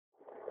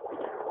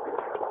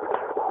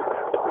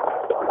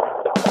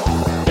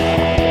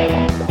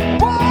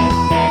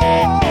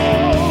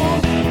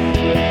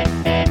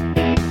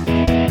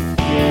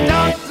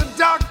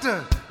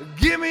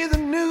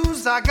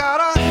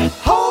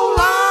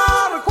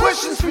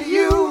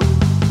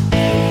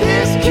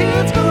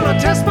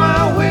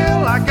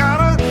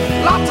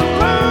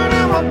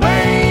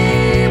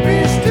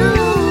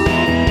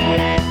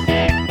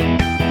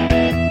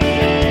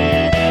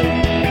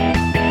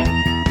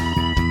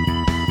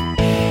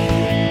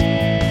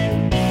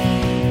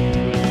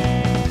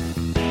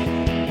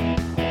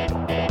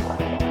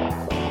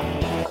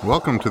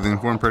Welcome to the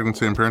Informed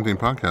Pregnancy and Parenting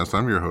Podcast.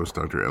 I'm your host,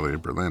 Dr.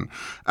 Elliot Berlin.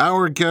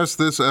 Our guest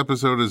this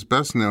episode is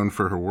best known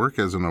for her work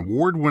as an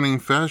award-winning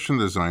fashion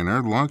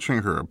designer, launching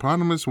her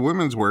eponymous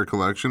women's wear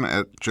collection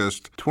at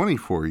just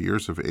 24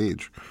 years of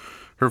age.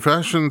 Her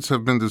fashions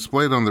have been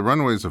displayed on the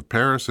runways of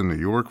Paris and New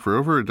York for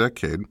over a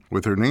decade,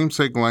 with her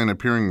namesake line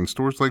appearing in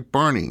stores like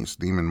Barney's,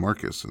 Neiman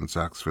Marcus, and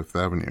Saks Fifth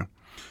Avenue.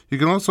 You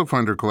can also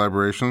find her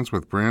collaborations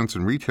with brands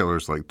and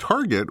retailers like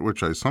Target,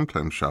 which I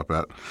sometimes shop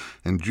at,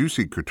 and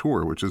Juicy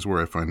Couture, which is where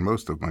I find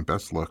most of my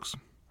best looks.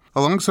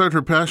 Alongside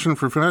her passion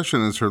for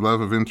fashion is her love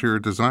of interior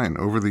design.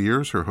 Over the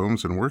years, her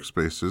homes and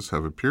workspaces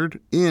have appeared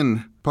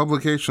in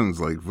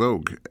publications like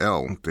Vogue,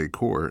 Elle,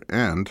 Decor,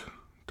 and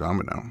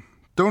Domino.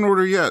 Don't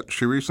order yet.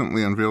 She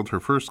recently unveiled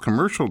her first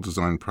commercial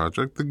design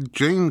project, the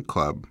Jane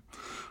Club,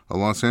 a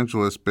Los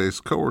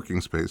Angeles-based co-working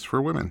space for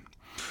women.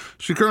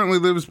 She currently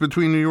lives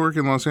between New York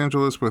and Los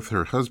Angeles with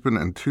her husband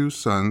and two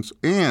sons.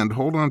 And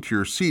hold on to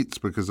your seats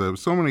because I have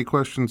so many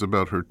questions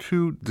about her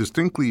two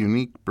distinctly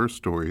unique birth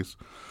stories.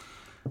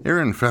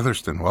 Erin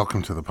Featherston,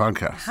 welcome to the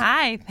podcast.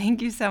 Hi,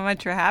 thank you so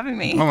much for having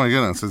me. Oh my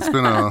goodness, it's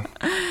been a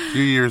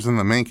few years in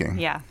the making.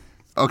 Yeah.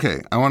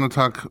 Okay, I want to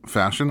talk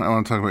fashion. I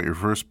want to talk about your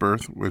first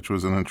birth, which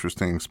was an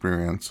interesting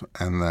experience,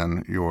 and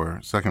then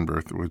your second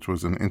birth, which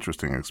was an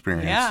interesting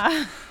experience.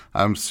 Yeah.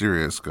 I'm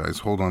serious, guys.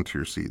 Hold on to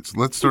your seats.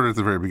 Let's start at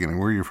the very beginning.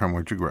 Where are you from?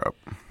 Where'd you grow up?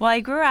 Well,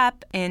 I grew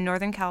up in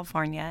Northern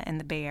California in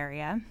the Bay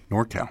Area.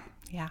 NorCal.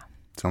 Yeah.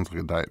 Sounds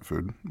like a diet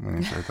food when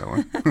you say it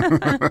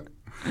that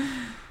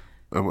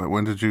way.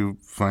 When did you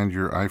find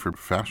your eye for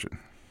fashion?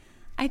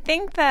 I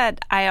think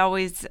that I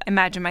always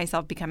imagined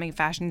myself becoming a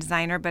fashion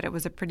designer, but it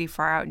was a pretty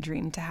far out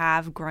dream to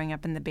have. Growing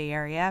up in the Bay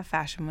Area,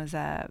 fashion was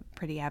a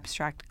pretty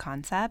abstract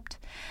concept.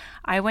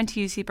 I went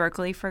to UC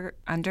Berkeley for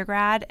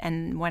undergrad,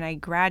 and when I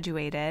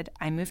graduated,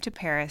 I moved to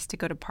Paris to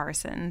go to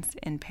Parsons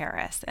in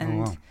Paris.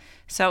 And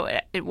so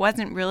it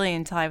wasn't really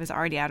until I was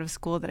already out of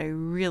school that I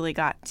really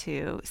got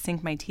to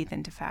sink my teeth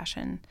into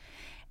fashion.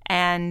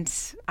 And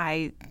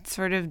I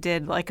sort of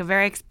did like a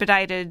very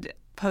expedited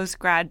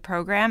post-grad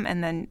program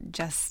and then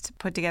just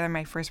put together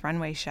my first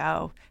runway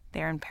show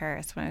there in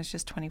Paris when I was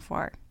just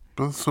 24.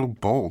 That's so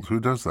bold. Who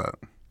does that?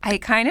 I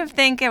kind of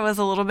think it was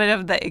a little bit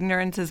of the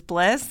ignorance is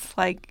bliss.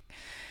 Like,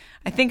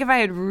 I think if I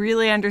had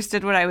really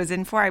understood what I was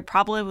in for, I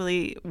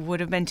probably would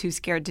have been too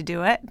scared to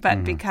do it.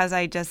 But because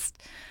I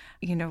just,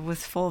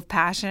 was full of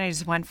passion, I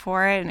just went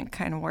for it and it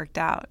kind of worked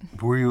out.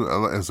 Were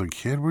you, as a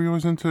kid, were you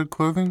always into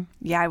clothing?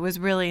 Yeah, I was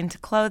really into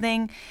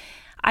clothing.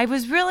 I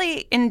was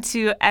really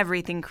into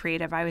everything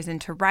creative. I was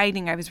into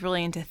writing. I was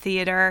really into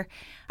theater.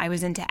 I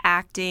was into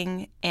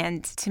acting.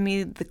 And to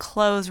me, the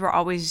clothes were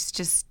always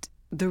just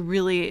the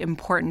really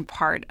important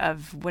part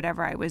of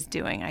whatever I was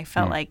doing. I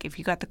felt like if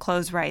you got the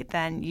clothes right,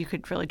 then you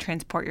could really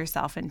transport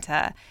yourself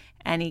into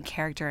any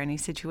character, any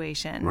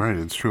situation. Right.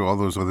 It's true. All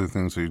those other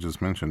things that you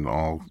just mentioned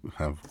all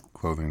have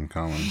clothing in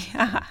common.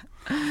 Yeah.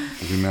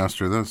 If you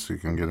master this, you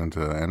can get into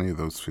any of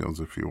those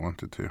fields if you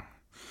wanted to.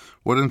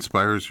 What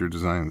inspires your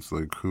designs?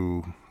 Like,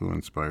 who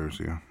inspires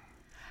you?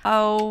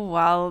 Oh,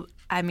 well,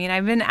 I mean,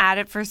 I've been at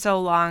it for so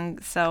long,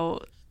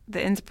 so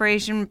the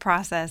inspiration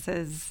process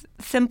is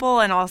simple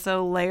and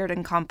also layered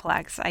and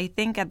complex. I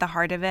think at the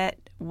heart of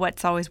it,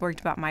 what's always worked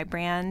about my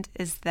brand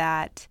is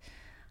that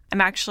I'm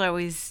actually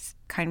always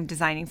kind of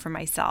designing for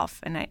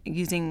myself and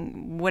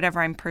using whatever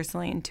I'm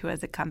personally into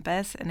as a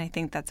compass. And I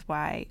think that's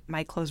why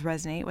my clothes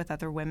resonate with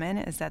other women,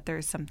 is that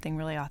there's something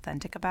really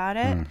authentic about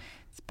it.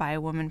 It's by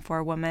a woman for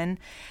a woman.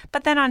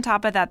 But then on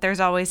top of that, there's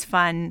always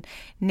fun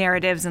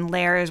narratives and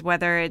layers,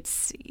 whether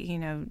it's,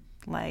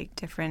 like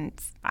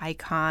different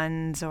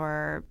icons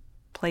or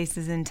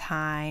places in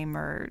time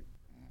or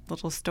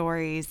little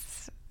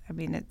stories. I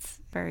mean, it's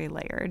very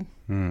layered.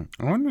 I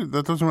wonder,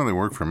 that doesn't really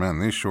work for men.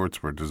 These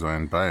shorts were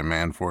designed by a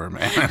man for a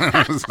man.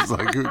 It's just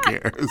like, who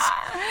cares?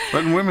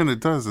 But in women, it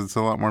does. It's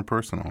a lot more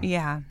personal.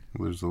 Yeah.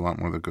 There's a lot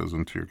more that goes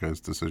into your guys'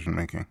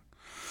 decision-making.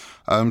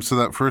 So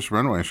that first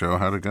runway show,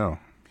 how'd it go?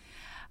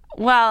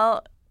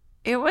 Well,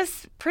 it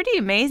was pretty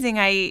amazing.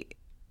 I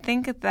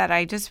think that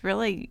I just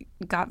really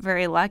got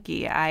very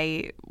lucky.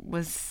 I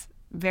was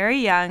very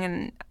young,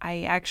 and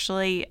I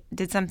actually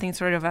did something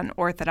sort of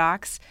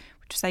unorthodox,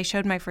 which is I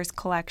showed my first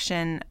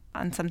collection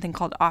on something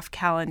called Off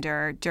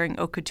Calendar during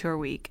Haute Couture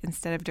Week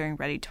instead of during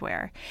Ready to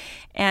Wear.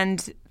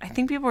 And I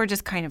think people were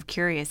just kind of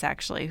curious,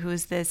 actually.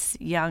 Who's this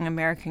young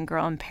American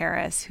girl in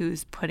Paris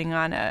who's putting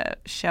on a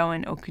show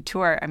in Haute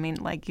Couture? I mean,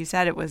 like you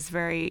said, it was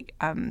very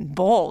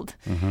bold.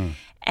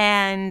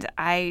 And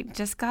I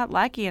just got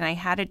lucky, and I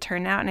had it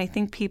turn out. And I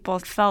think people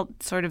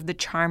felt sort of the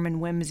charm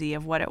and whimsy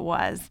of what it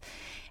was.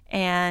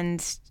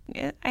 And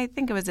I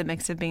think it was a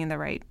mix of being in the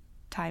right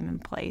time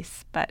and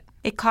place. But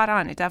it caught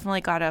on. It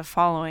definitely got a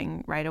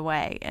following right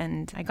away,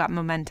 and I got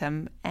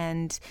momentum.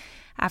 And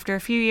after a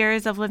few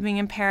years of living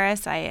in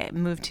Paris, I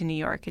moved to New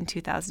York in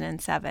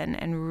 2007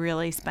 and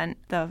really spent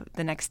the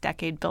next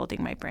decade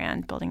building my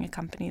brand, building a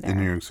company there. In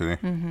New York City?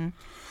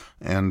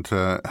 And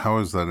how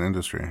is that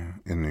industry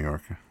in New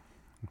York?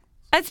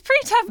 It's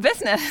pretty tough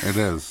business. It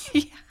is.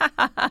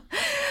 Yeah.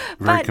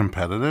 Very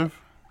competitive?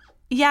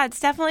 Yeah, it's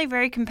definitely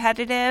very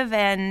competitive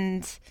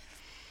and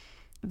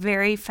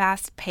very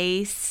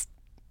fast-paced.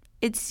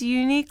 It's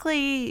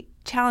uniquely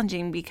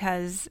challenging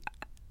because,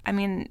 I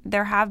mean,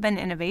 there have been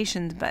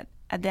innovations, but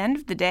at the end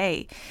of the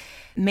day,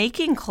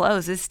 making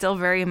clothes is still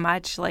very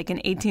much like an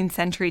 18th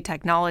century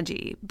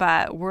technology,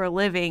 but we're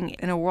living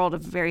in a world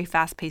of very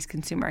fast-paced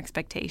consumer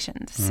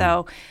expectations.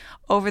 So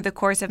over the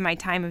course of my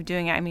time of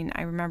doing it, I mean,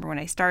 I remember when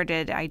I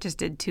started, I just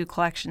did 2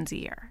 collections a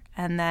year,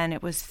 and then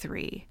it was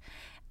 3.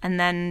 And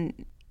then,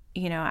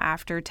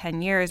 after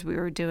 10 years, we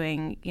were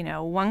doing,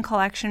 1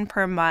 collection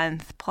per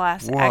month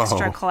plus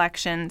extra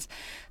collections.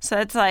 So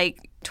it's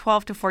like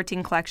 12 to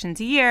 14 collections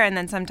a year. And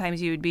then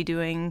sometimes you would be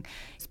doing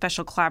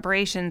special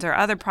collaborations or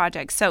other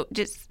projects. So it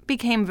just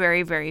became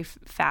very, very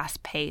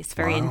fast-paced,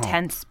 very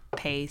intense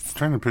pace. I'm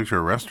trying to picture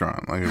a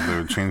restaurant, like if they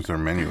would change their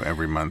menu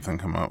every month and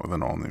come out with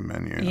an all-new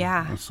menu.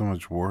 Yeah. There's so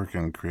much work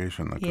and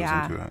creation that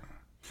goes into it.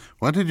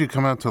 Why did you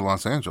come out to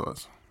Los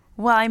Angeles?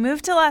 Well, I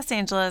moved to Los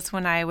Angeles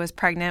when I was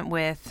pregnant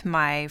with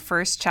my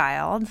first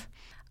child.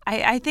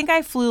 I think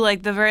I flew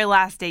like the very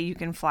last day you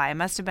can fly. I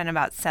must have been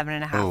about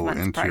 7.5 months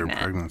into pregnant. your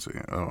pregnancy.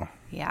 Oh.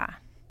 Yeah.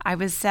 I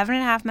was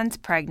 7.5 months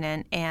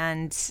pregnant,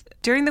 and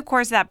during the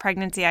course of that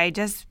pregnancy, I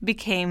just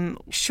became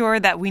sure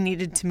that we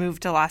needed to move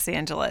to Los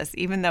Angeles,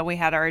 even though we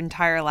had our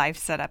entire life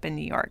set up in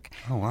New York.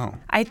 Oh, wow.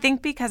 I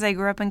think because I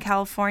grew up in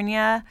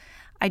California,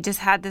 I just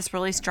had this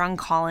really strong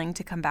calling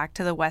to come back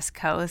to the West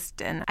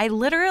Coast. And I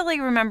literally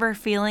remember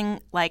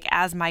feeling like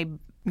as my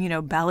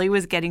belly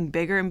was getting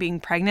bigger and being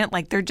pregnant,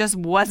 like there just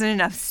wasn't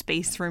enough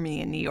space for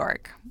me in New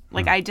York.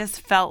 Like I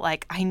just felt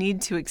like I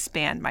need to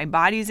expand. My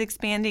body's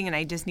expanding and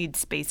I just need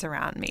space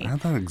around me. I had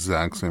that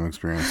exact same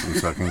experience in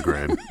 2nd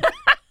grade.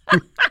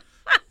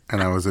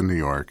 And I was in New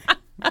York.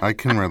 I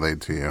can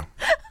relate to you.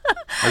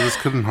 I just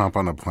couldn't hop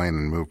on a plane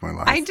and move my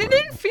life. I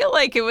didn't feel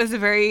like it was a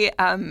very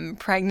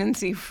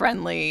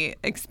pregnancy-friendly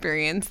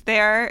experience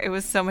there. It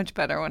was so much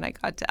better when I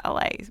got to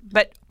LA.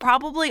 But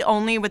probably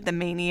only with the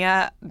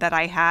mania that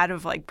I had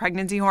of like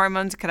pregnancy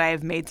hormones could I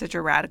have made such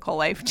a radical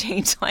life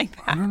change like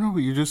that. I don't know, but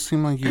you just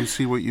seem like you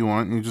see what you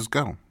want and you just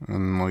go.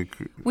 And like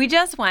we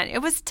just went.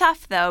 It was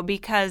tough though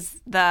because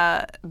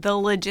the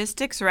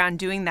logistics around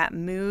doing that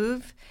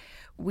move,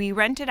 we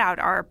rented out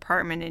our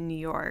apartment in New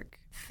York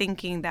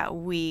thinking that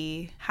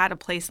we had a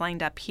place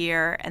lined up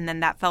here, and then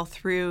that fell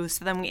through.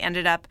 So then we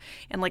ended up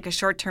in like a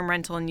short-term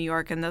rental in New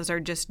York, and those are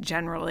just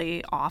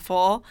generally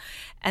awful.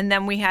 And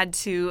then we had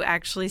to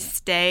actually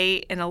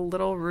stay in a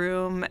little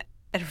room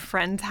at a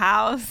friend's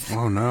house.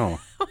 Oh, no.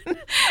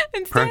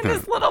 And stay in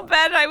this little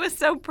bed. I was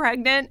so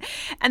pregnant.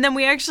 And then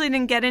we actually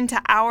didn't get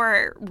into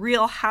our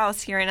real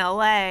house here in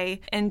LA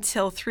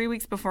until 3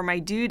 weeks before my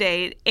due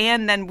date.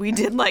 And then we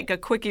did like a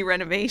quickie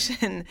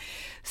renovation.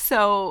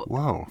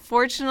 So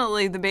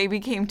fortunately, the baby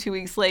came 2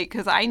 weeks late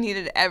because I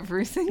needed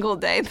every single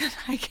day that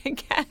I could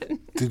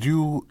get. Did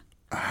you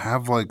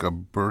have like a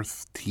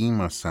birth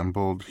team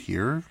assembled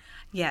here?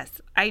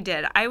 Yes, I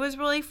did. I was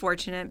really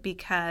fortunate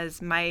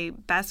because my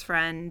best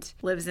friend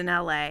lives in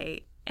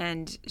LA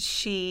and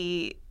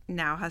she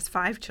now has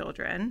 5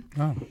 children.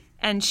 Oh.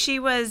 And she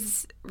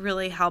was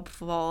really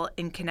helpful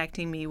in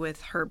connecting me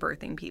with her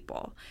birthing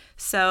people.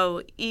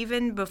 So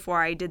even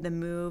before I did the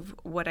move,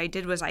 what I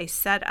did was I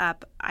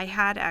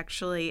had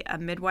actually a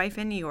midwife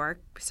in New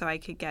York so I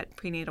could get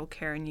prenatal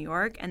care in New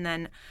York. And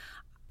then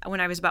when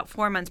I was about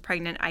 4 months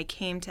pregnant, I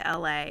came to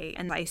LA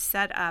and I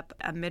set up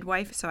a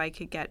midwife so I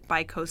could get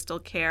bi-coastal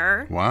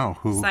care. Wow.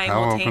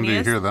 How often do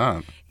you hear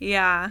that?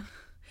 Yeah.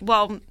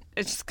 Well,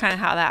 it's just kind of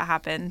how that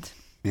happened.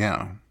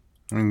 Yeah.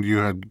 I mean, you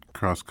had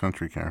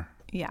cross-country care.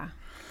 Yeah.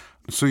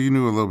 So you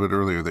knew a little bit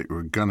earlier that you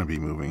were going to be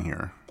moving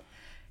here.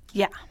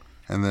 Yeah.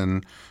 And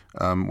then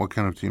what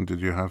kind of team did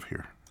you have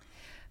here?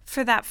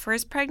 For that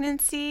first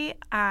pregnancy,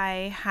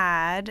 I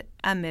had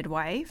a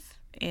midwife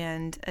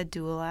and a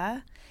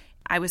doula.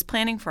 I was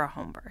planning for a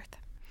home birth.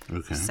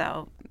 Okay.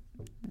 So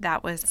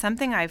that was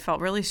something I felt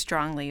really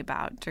strongly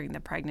about during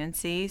the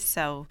pregnancy.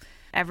 So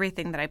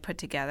everything that I put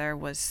together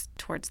was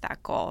towards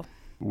that goal.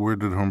 Where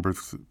did home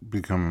birth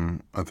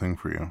become a thing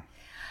for you?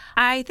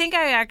 I think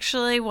I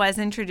actually was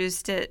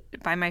introduced to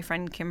it by my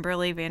friend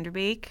Kimberly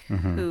Vanderbeek,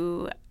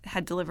 who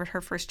had delivered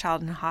her first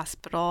child in a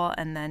hospital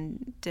and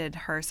then did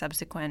her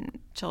subsequent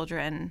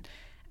children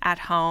at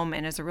home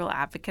and is a real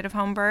advocate of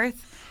home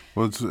birth.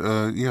 Well,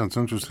 it's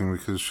interesting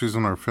because she's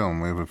in our film.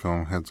 We have a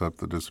film, Heads Up,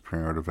 The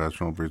Disappearing Art of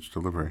Vaginal Breech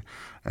Delivery.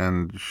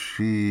 And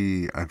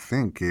she, I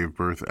think, gave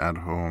birth at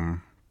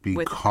home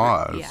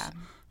because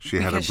she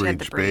had a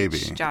breech baby.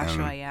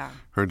 Joshua, and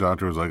her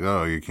doctor was like,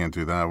 oh, you can't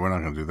do that. We're not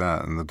going to do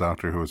that. And the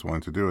doctor who was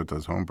willing to do it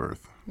does home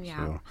birth. Yeah.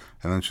 So,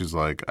 and then she's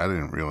like, I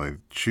didn't really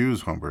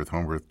choose home birth.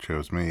 Home birth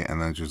chose me.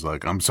 And then she's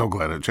like, I'm so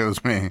glad it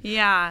chose me.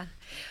 Yeah.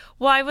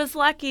 Well, I was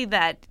lucky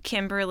that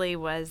Kimberly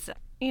was,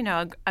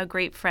 a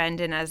great friend.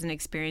 And as an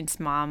experienced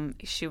mom,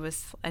 she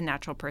was a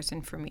natural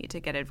person for me to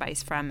get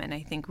advice from. And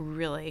I think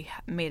really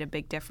made a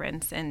big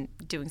difference in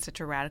doing such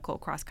a radical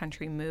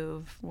cross-country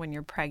move when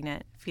you're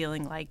pregnant,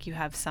 feeling like you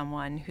have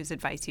someone whose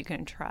advice you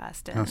can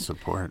trust. And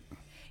support.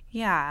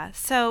 Yeah.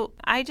 So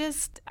I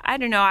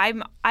don't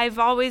know. I've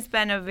always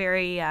been a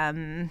very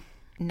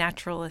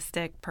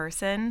naturalistic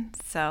person.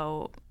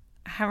 So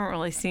I haven't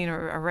really seen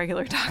a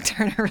regular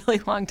doctor in a really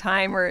long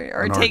time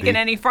or taken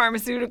any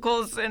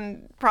pharmaceuticals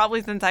and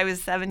probably since I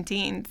was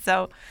 17.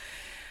 So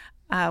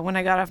when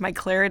I got off my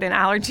Claritin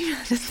allergy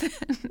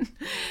medicine.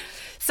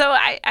 So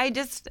I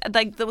just,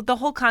 like, the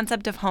whole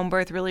concept of home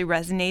birth really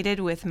resonated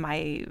with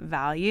my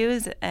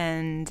values.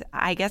 And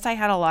I guess I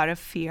had a lot of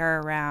fear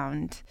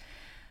around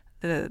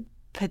the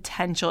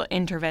potential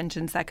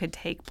interventions that could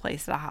take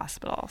place at a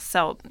hospital.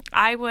 So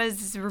I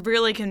was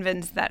really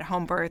convinced that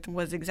home birth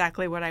was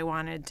exactly what I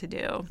wanted to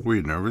do. Were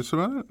you nervous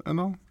about it at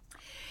all?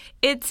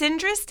 It's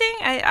interesting.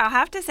 I'll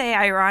have to say,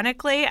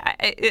 ironically,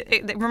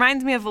 it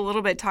reminds me of a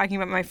little bit talking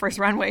about my first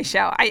runway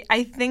show.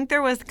 I think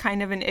there was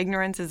kind of an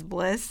ignorance is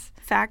bliss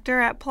factor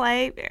at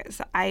play.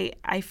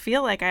 I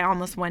feel like I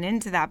almost went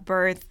into that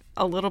birth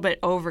a little bit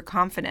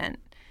overconfident.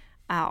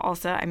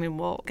 Also, I mean,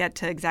 we'll get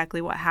to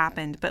exactly what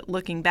happened, but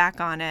looking back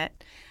on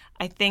it,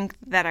 I think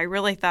that I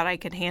really thought I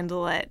could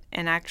handle it,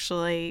 and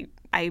actually,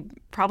 I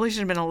probably should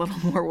have been a little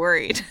more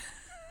worried.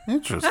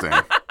 Interesting.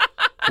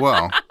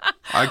 Well,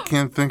 I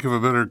can't think of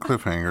a better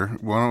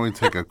cliffhanger. Why don't we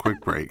take a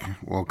quick break?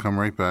 We'll come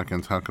right back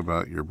and talk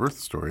about your birth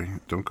story.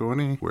 Don't go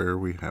anywhere.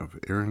 We have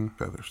Erin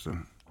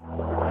Featherston.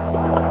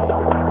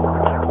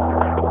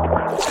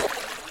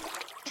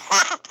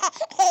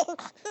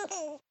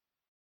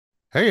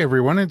 Hey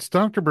everyone, it's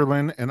Dr.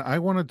 Berlin, and I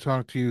want to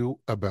talk to you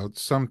about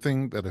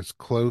something that is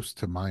close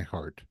to my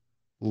heart.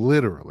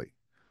 Literally.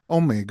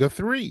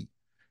 Omega-3.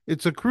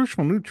 It's a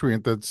crucial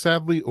nutrient that's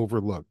sadly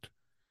overlooked.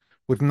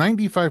 With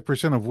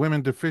 95% of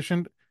women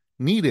deficient,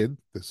 Needed,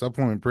 the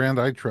supplement brand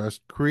I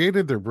trust,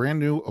 created their brand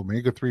new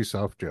Omega-3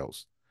 soft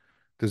gels.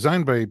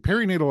 Designed by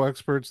perinatal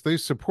experts, they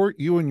support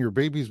you and your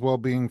baby's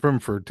well-being from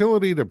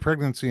fertility to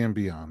pregnancy and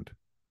beyond.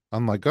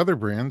 Unlike other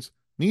brands,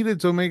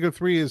 Needed's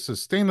Omega-3 is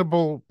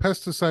sustainable,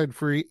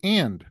 pesticide-free,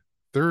 and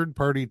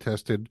third-party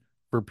tested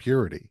for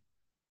purity.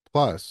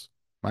 Plus,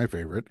 my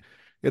favorite,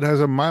 it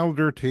has a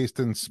milder taste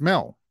and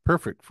smell,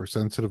 perfect for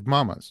sensitive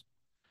mamas.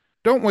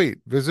 Don't wait.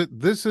 Visit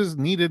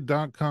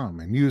thisisneeded.com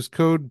and use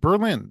code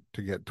BERLIN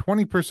to get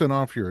 20%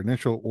 off your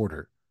initial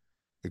order.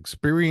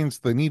 Experience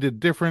the needed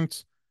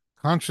difference,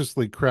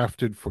 consciously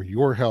crafted for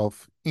your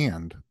health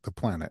and the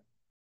planet.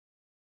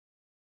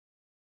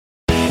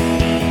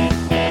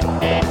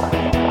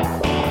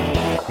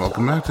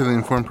 Welcome back to the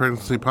Informed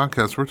Pregnancy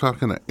Podcast. We're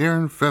talking to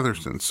Erin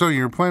Featherston. So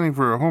you're planning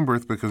for a home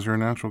birth because you're a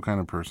natural kind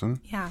of person.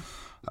 Yeah.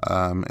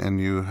 And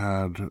you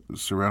had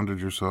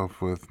surrounded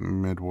yourself with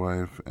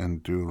midwife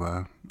and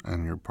doula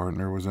and your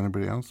partner. Was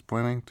anybody else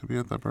planning to be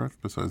at that birth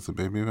besides the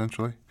baby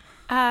eventually?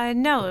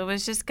 No, it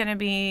was just going to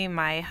be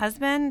my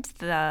husband,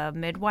 the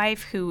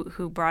midwife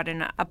who brought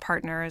in a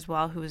partner as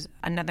well, who's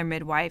another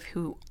midwife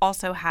who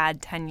also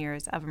had 10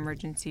 years of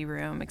emergency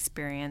room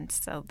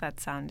experience. So that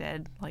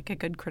sounded like a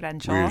good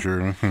credential.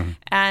 Reassuring.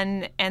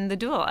 And the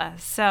doula.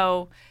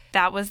 So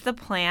that was the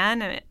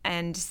plan.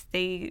 And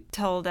they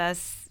told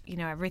us,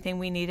 everything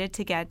we needed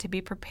to get to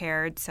be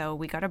prepared. So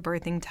we got a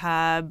birthing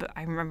tub.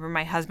 I remember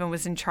my husband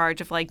was in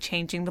charge of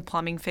changing the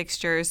plumbing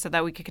fixtures so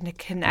that we could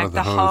connect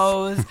the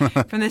hose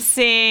from the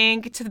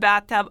sink to the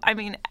bathtub. I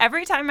mean,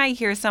 every time I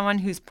hear someone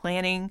who's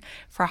planning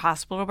for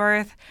hospital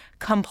birth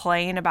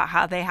complain about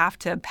how they have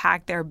to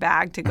pack their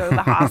bag to go to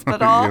the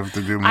hospital, you have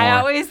to do more. I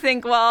always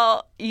think,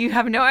 well, you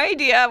have no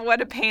idea what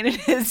a pain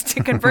it is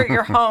to convert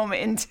your home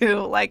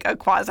into a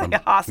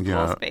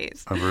quasi-hospital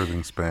space. A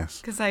birthing space.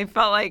 Because I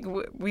felt like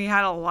we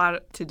had a lot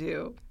to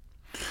do.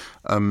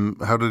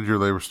 How did your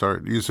labor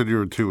start? You said you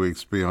were 2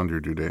 weeks beyond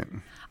your due date.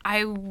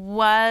 I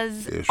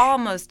was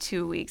almost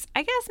 2 weeks.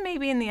 I guess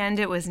maybe in the end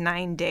it was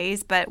 9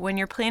 days. But when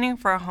you're planning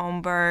for a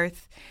home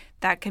birth,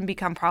 that can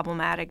become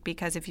problematic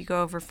because if you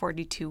go over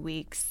 42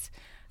 weeks,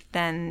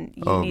 then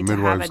you need to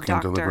have a doctor. Midwives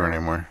can't deliver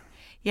anymore.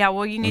 Yeah,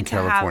 well, you need to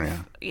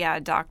California. have a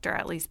doctor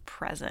at least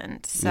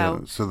present.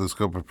 So the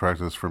scope of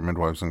practice for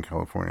midwives in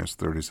California is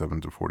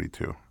 37 to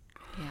 42.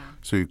 Yeah.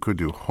 So you could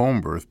do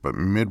home birth, but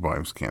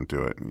midwives can't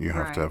do it. You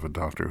have to have a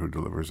doctor who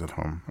delivers at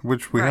home,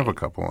 which we have a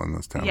couple in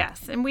this town.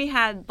 Yes, and we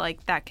had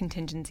that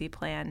contingency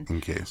plan.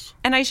 In case.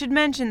 And I should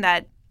mention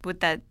that with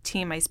that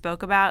team I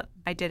spoke about,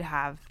 I did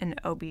have an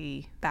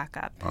OB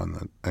backup.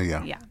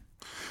 Yeah.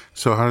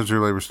 So how does your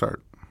labor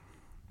start?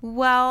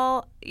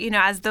 Well,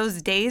 as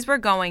those days were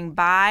going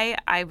by,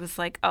 I was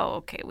like, oh,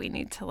 okay, we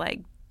need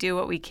to do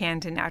what we can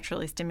to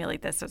naturally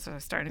stimulate this. So I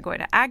was starting to go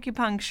to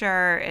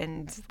acupuncture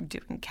and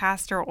doing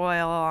castor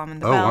oil on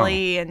the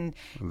belly and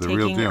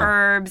taking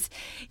herbs.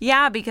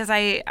 Yeah, because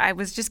I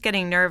was just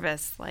getting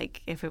nervous,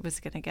 if it was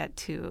going to get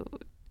to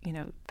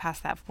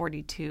past that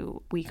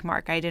 42-week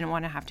mark, I didn't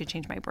want to have to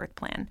change my birth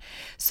plan.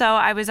 So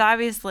I was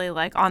obviously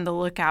on the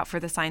lookout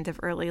for the signs of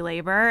early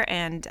labor,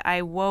 and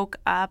I woke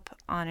up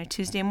on a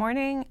Tuesday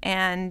morning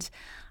and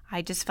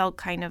I just felt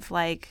kind of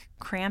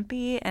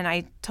crampy, and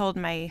I told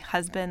my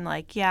husband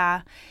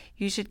yeah,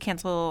 you should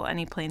cancel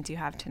any plans you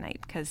have tonight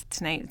because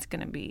tonight it's going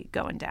to be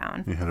going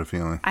down. You had a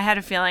feeling. I had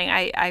a feeling.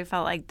 I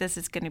felt like this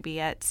is going to be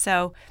it.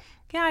 So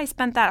Yeah, I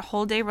spent that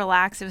whole day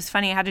relaxed. It was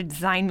funny. I had a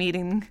design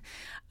meeting.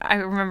 I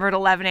remember at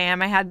 11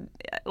 a.m. I had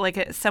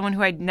someone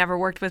who I'd never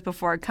worked with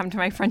before come to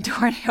my front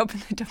door, and I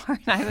opened the door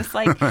and I was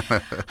like,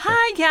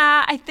 hi,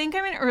 yeah, I think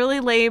I'm in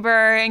early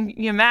labor. And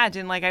you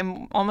imagine, like,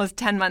 I'm almost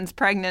 10 months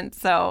pregnant.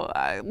 So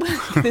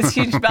this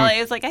huge belly.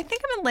 I was like, I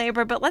think I'm in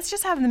labor, but let's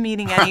just have the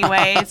meeting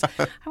anyways.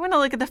 I want to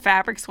look at the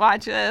fabric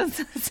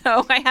swatches.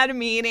 So I had a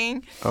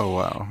meeting. Oh,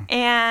 wow.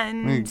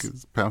 And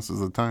it passes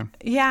the time.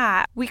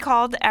 Yeah. We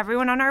called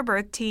everyone on our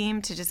birth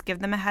team to just give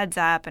them a heads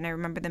up. And I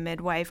remember the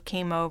midwife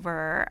came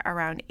over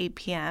around 8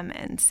 p.m.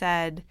 and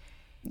said,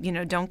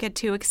 don't get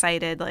too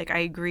excited. Like, I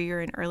agree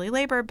you're in early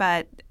labor,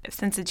 but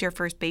since it's your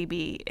first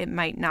baby, it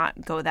might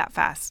not go that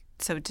fast.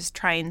 So just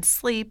try and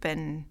sleep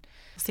and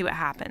see what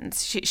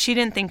happens. She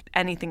didn't think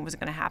anything was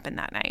going to happen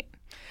that night.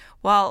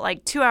 Well,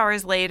 2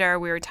 hours later,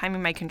 we were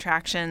timing my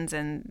contractions,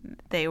 and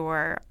they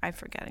were, I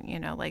forget,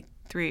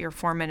 3 or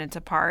 4 minutes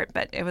apart.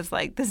 But it was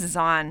like, this is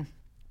on.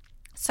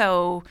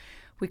 So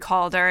we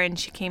called her, and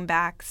she came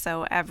back.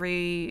 So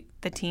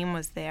the team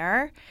was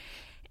there.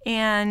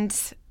 And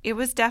it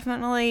was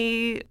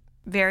definitely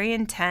very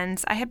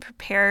intense. I had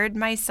prepared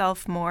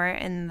myself more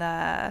in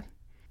the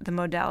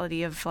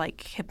modality of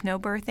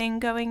hypnobirthing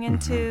going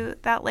into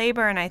that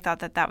labor, and I thought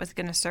that was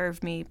going to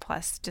serve me,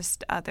 plus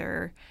just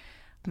other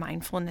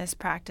mindfulness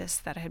practice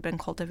that I had been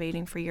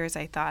cultivating for years.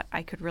 I thought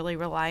I could really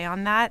rely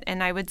on that,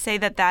 and I would say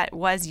that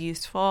was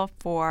useful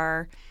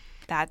for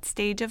that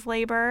stage of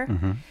labor.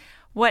 Mm-hmm.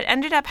 What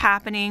ended up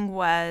happening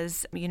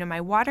was,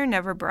 my water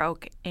never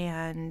broke,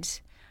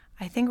 and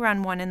I think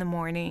around 1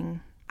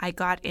 a.m, I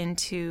got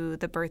into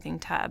the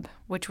birthing tub,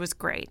 which was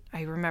great.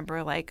 I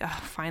remember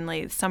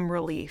finally some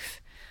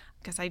relief,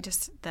 because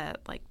the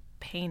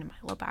pain in my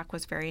low back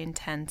was very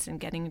intense,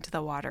 and getting into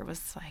the water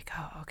was like,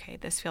 oh, okay,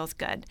 this feels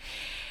good.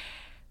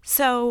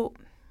 So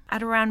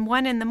at around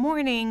 1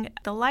 a.m,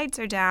 the lights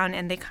are down,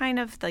 and they kind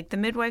of, the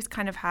midwives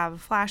kind of have a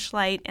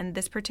flashlight, and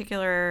this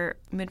particular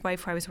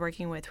midwife who I was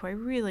working with, who I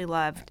really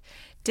loved,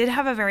 did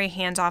have a very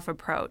hands-off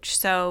approach.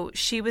 So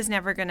she was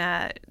never going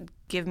to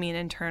give me an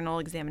internal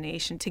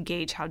examination to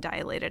gauge how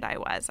dilated I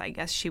was. I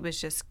guess she was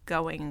just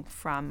going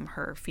from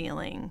her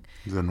feeling.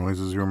 The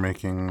noises you were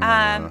making?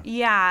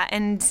 Yeah,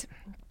 and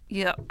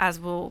as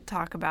we'll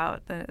talk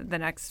about the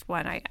next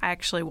one, I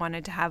actually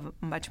wanted to have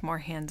much more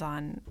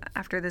hands-on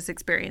after this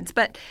experience.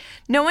 But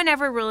no one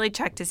ever really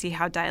checked to see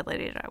how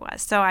dilated I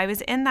was. So I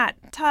was in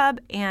that tub,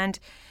 and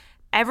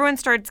everyone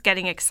starts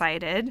getting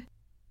excited.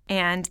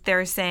 And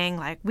they're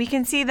saying, we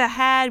can see the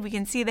head, we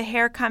can see the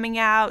hair coming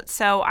out.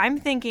 So I'm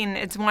thinking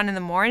it's 1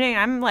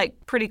 a.m. I'm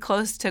pretty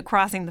close to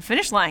crossing the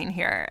finish line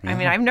here. Mm-hmm. I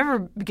mean, I've never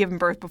given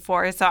birth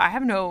before, so I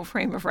have no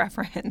frame of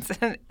reference.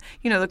 And,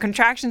 the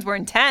contractions were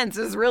intense.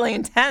 It was really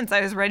intense.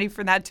 I was ready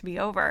for that to be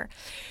over.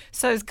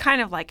 So I was kind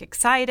of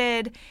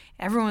excited.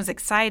 Everyone was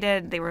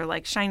excited. They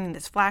were shining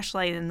this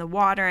flashlight in the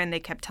water, and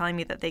they kept telling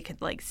me that they could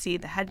see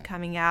the head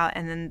coming out.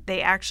 And then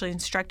they actually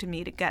instructed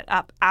me to get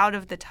up out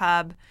of the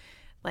tub.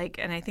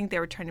 And I think they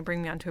were trying to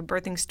bring me onto a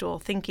birthing stool,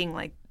 thinking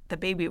the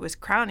baby was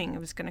crowning.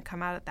 It was going to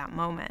come out at that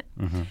moment.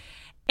 Mm-hmm.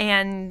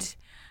 And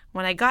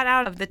when I got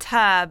out of the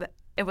tub,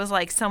 it was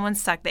like someone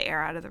sucked the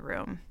air out of the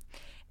room.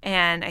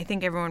 And I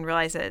think everyone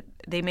realized that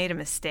they made a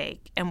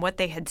mistake. And what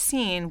they had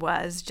seen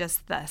was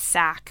just the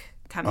sac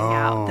coming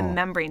out, the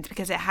membranes,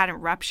 because it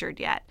hadn't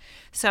ruptured yet.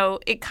 So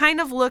it kind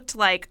of looked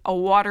like a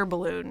water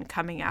balloon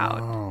coming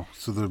out. Oh,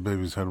 so the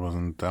baby's head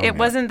wasn't down It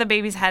wasn't the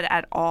baby's head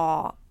at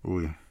all.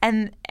 Ooh.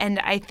 And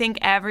I think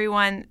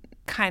everyone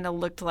kind of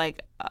looked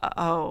like,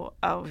 oh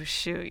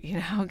shoot,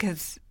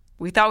 because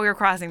we thought we were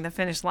crossing the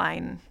finish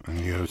line.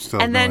 And you still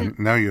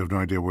now you have no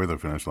idea where the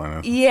finish line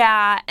is.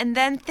 Yeah, and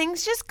then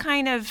things just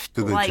kind of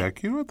Did they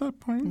check you at that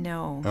point?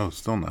 No. Oh,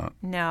 still not.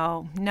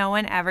 No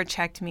one ever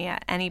checked me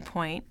at any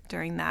point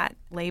during that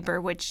labor,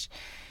 which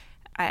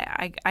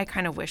I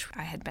kind of wish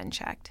I had been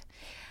checked.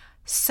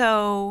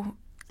 So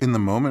in the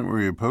moment, were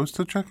you opposed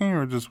to checking,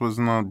 or just was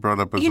not brought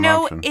up as an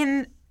option?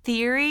 In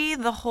theory,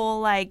 the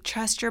whole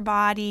trust your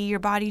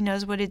body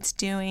knows what it's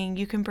doing,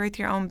 you can birth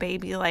your own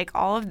baby,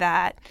 all of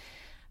that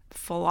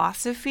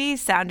philosophy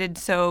sounded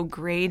so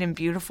great and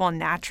beautiful and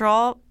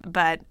natural,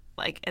 but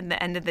at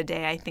the end of the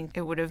day, I think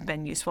it would have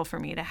been useful for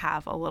me to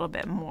have a little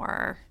bit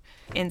more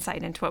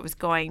insight into what was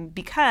going,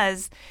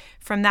 because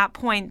from that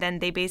point, then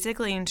they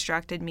basically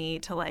instructed me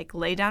to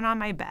lay down on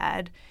my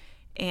bed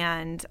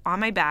and on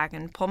my back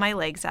and pull my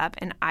legs up,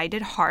 and I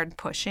did hard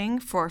pushing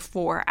for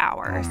 4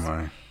 hours. Oh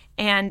my.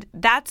 And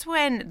that's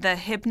when the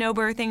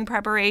hypnobirthing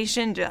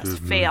preparation just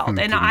failed.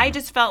 And I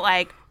just felt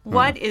like,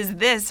 what is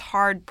this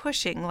hard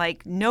pushing?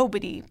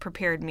 Nobody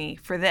prepared me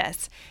for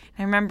this.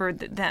 I remember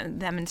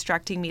them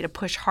instructing me to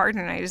push harder,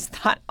 and I just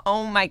thought,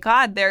 oh my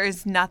God, there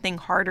is nothing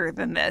harder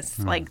than this.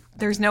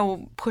 There's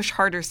no push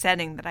harder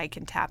setting that I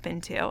can tap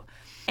into.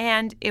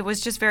 And it was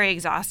just very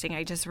exhausting.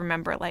 I just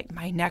remember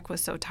my neck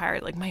was so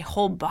tired. My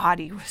whole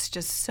body was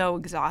just so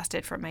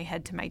exhausted from my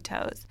head to my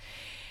toes.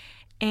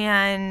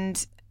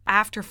 And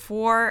after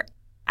 4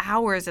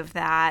 hours of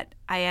that,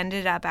 I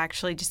ended up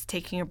actually just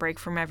taking a break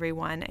from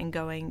everyone and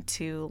going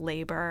to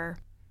labor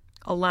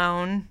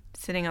alone,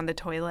 sitting on the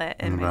toilet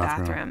in my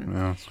bathroom. Yeah,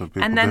 that's what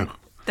people And then do.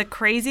 the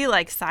crazy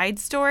side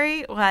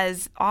story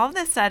was all of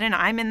a sudden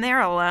I'm in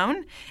there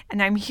alone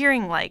and I'm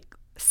hearing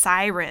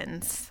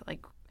sirens,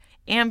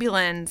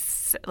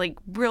 ambulance,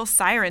 real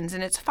sirens,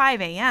 and it's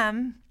 5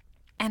 a.m.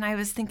 And I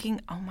was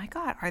thinking, oh my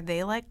God, are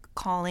they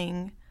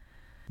calling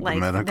The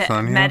medics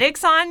on you?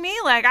 medics on me?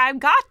 I've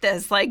got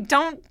this. Don't,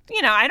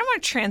 I don't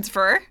want to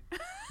transfer.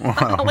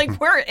 Wow.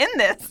 We're in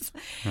this.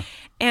 Yeah.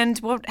 And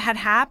what had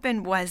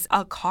happened was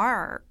a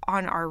car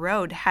on our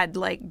road had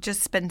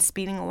just been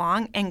speeding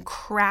along and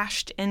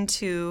crashed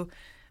into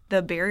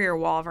the barrier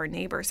wall of our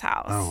neighbor's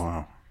house. Oh,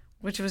 wow.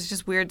 Which was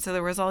just weird. So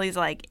there was all these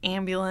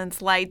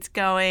ambulance lights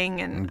going,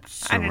 and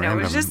So I don't know.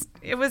 random.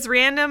 It was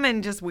random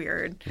and just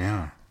weird.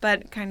 Yeah.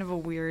 But kind of a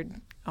weird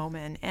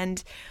omen.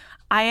 And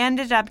I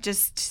ended up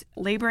just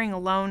laboring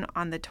alone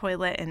on the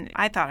toilet, and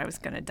I thought I was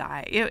going to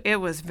die. It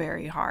was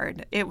very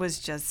hard. It was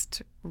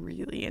just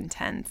really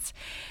intense.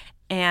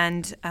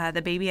 And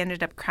the baby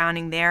ended up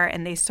crowning there,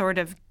 and they sort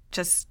of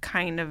just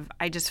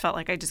I just felt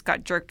like I just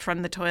got jerked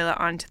from the toilet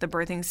onto the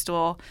birthing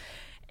stool,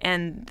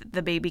 and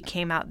the baby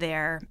came out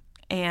there.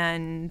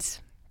 And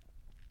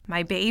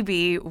my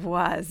baby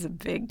was a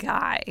big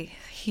guy.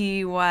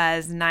 He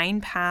was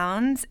 9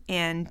 pounds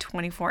and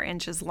 24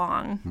 inches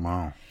long.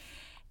 Wow.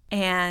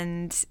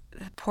 And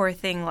the poor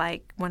thing,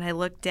 when I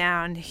looked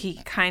down,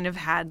 he kind of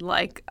had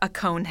a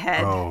cone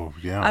head. Oh,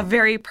 yeah. A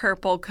very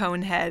purple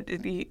cone head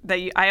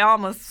I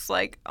almost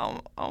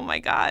oh my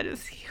God,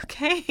 is he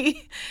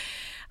okay?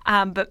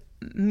 But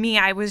me,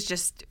 I was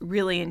just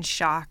really in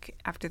shock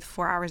after the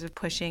 4 hours of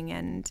pushing,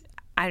 and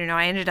I don't know,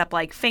 I ended up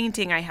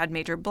fainting. I had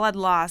major blood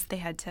loss.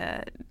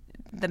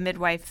 The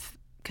midwife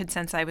could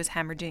sense I was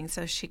hemorrhaging,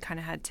 so she kind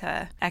of had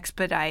to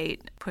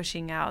expedite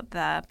pushing out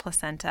the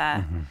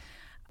placenta. Mm-hmm.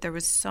 There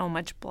was so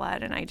much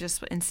blood, and I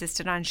just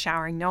insisted on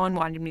showering. No one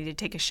wanted me to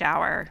take a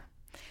shower,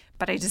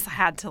 but I just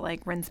had to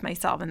rinse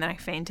myself, and then I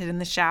fainted in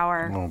the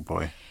shower. Oh,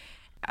 boy.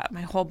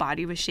 My whole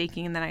body was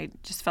shaking, and then I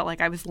just felt like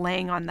I was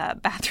laying on the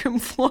bathroom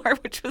floor,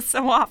 which was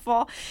so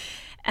awful.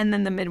 And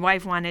then the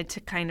midwife wanted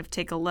to kind of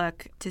take a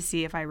look to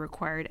see if I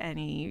required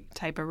any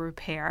type of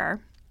repair.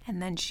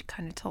 And then she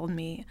kind of told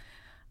me,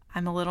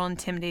 I'm a little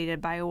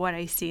intimidated by what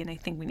I see, and I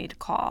think we need to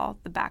call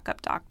the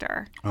backup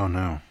doctor. Oh,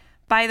 no.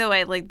 By the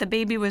way, the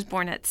baby was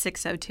born at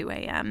 6:02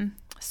 a.m.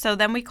 So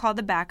then we called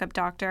the backup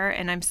doctor,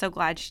 and I'm so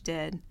glad she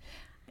did.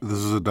 This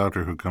is a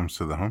doctor who comes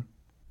to the home?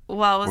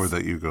 Well, Or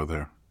that you go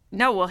there?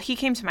 No, well, he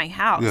came to my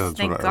house. Yeah, that's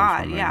Thank what I was God.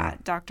 wondering, Yeah, yeah.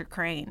 Dr.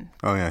 Crane.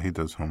 Oh, yeah, he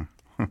does home.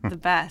 The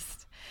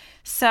best.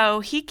 So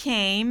he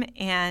came,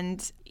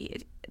 and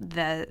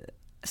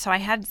so I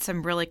had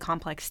some really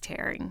complex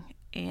tearing,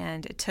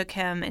 and it took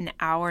him an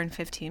hour and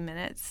 15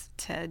 minutes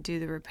to do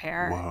the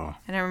repair. Wow.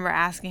 And I remember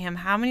asking him,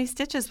 how many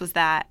stitches was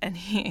that? And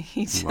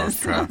he just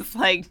was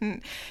like,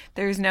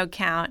 there's no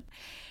count.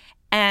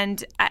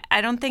 And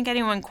I don't think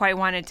anyone quite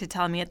wanted to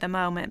tell me at the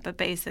moment, but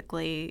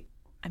basically,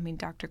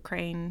 Dr.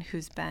 Crane,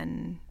 who's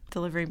been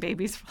delivering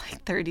babies for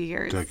 30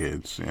 years.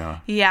 Decades,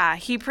 yeah. Yeah,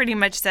 he pretty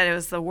much said it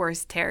was the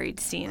worst tear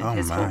he'd seen in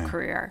his my. whole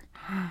career.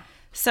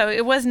 So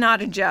it was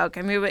not a joke.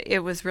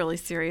 It was really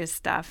serious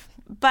stuff.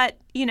 But,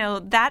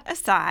 that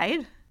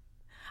aside,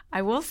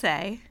 I will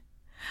say,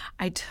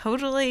 I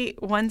totally,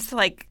 once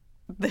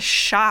the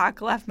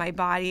shock left my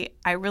body,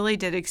 I really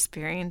did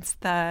experience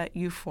the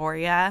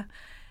euphoria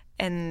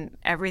and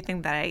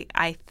everything that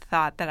I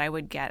thought that I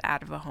would get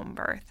out of a home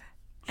birth.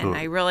 And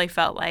I really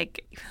felt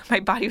like my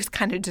body was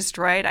kind of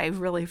destroyed. I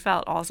really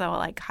felt also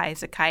high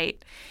as a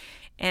kite.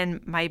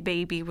 And my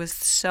baby was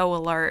so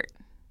alert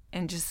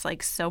and just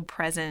so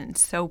present and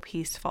so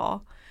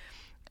peaceful.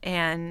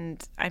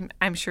 And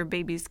I'm sure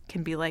babies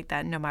can be like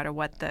that no matter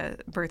what the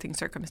birthing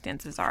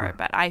circumstances are. Sure.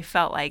 But I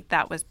felt like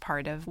that was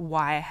part of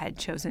why I had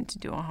chosen to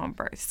do a home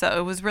birth. So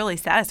it was really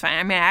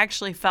satisfying. I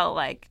actually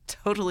felt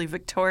totally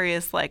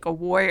victorious, like a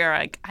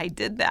warrior. I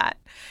did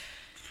that.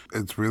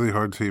 It's really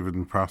hard to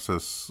even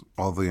process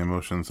all the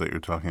emotions that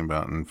you're talking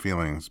about and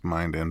feelings,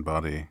 mind and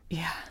body.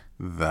 Yeah.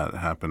 That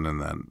happened in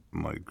that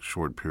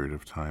short period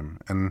of time.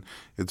 And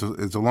it's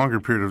a longer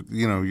period of,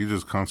 you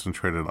just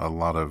concentrated a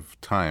lot of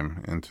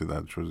time into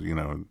that, which was,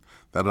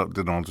 that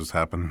didn't all just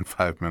happen in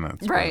 5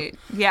 minutes. Right.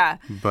 Yeah.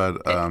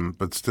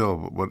 But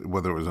still,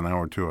 whether it was an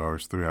hour, 2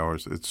 hours, 3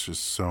 hours, it's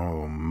just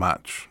so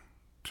much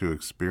to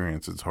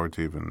experience. It's hard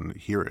to even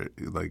hear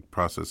it,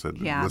 process it,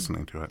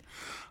 listening to it.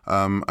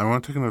 I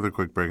want to take another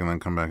quick break and then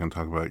come back and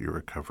talk about your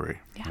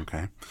recovery. Yeah.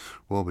 Okay?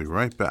 We'll be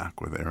right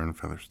back with Erin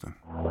Featherston.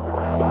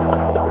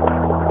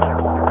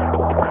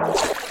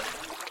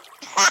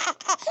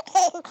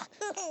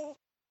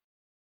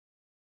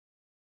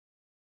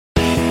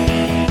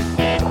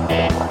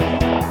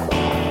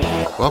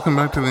 Welcome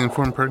back to the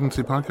Informed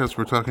Pregnancy Podcast.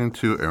 We're talking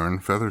to Erin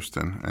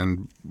Featherston.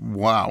 And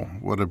wow,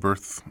 what a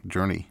birth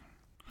journey.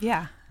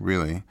 Yeah.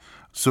 Really.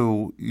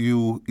 So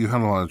you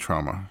had a lot of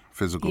trauma,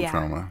 physical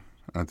trauma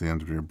at the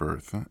end of your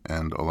birth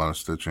and a lot of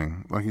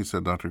stitching. Like you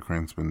said, Dr.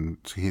 Crane's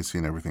he's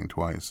seen everything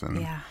twice.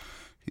 And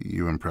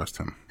You impressed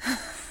him.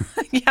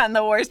 Yeah, in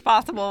the worst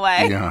possible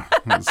way. Yeah.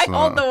 I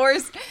hold the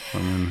worst. I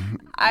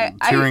mean,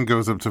 tearing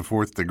goes up to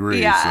 4th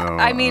degree. Yeah, so,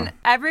 I mean,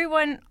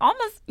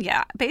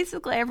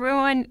 basically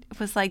everyone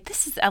was like,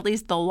 this is at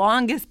least the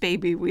longest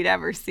baby we'd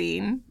ever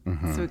seen.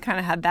 Mm-hmm. So we kind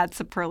of had that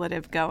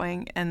superlative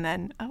going. And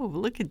then, oh,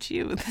 look at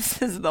you.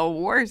 This is the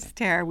worst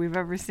tear we've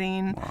ever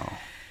seen. Wow.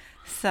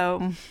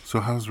 So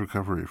how's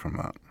recovery from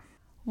that?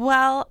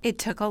 Well, it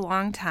took a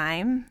long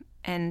time.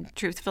 And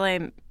truthfully,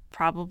 I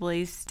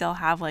probably still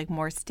have like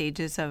more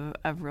stages of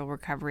real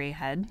recovery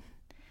ahead.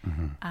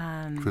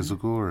 Mm-hmm.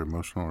 Physical or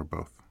emotional or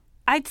both?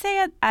 I'd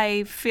say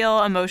I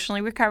feel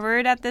emotionally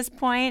recovered at this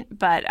point,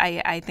 but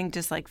I think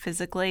just like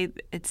physically,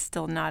 it's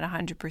still not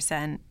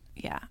 100%.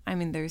 Yeah, I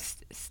mean, there's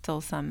still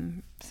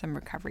some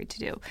recovery to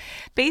do.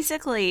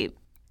 Basically,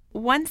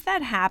 once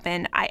that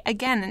happened,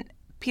 again,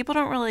 people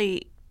don't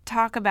really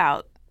talk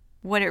about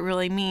what it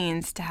really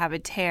means to have a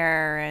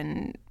tear,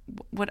 and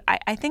what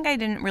I think I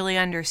didn't really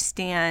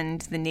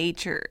understand the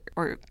nature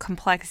or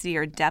complexity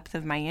or depth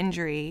of my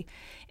injury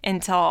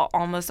until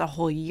almost a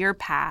whole year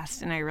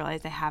passed, and I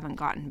realized I haven't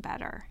gotten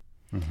better.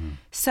 Mm-hmm.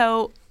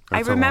 So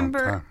I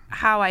remember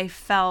how I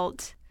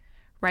felt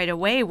right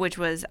away, which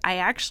was I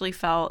actually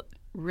felt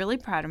really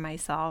proud of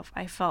myself.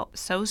 I felt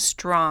so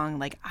strong,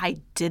 like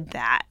I did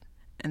that,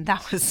 and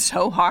that was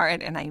so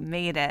hard, and I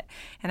made it.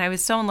 And I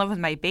was so in love with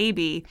my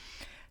baby.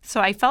 So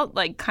I felt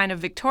like kind of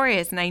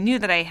victorious, and I knew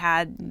that I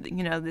had,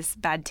 this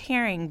bad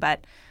tearing,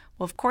 but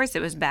well, of course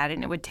it was bad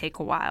and it would take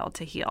a while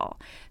to heal.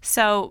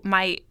 So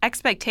my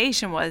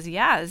expectation was,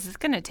 this is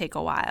going to take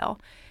a while.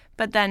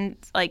 But then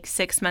like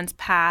 6 months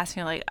passed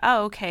and you're like,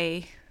 oh,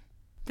 okay,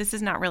 this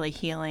is not really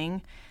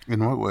healing.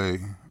 In what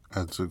way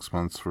at 6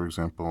 months, for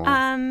example?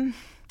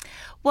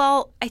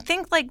 Well, I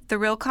think like the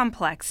real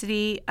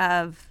complexity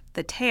of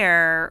the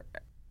tear,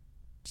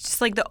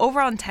 just like the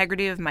overall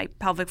integrity of my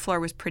pelvic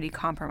floor was pretty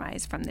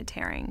compromised from the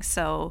tearing.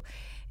 So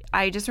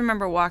I just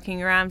remember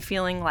walking around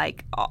feeling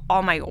like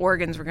all my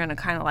organs were going to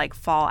kind of like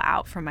fall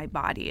out from my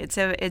body. It's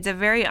a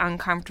very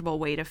uncomfortable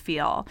way to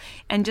feel.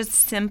 And just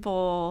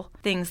simple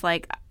things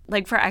like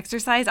for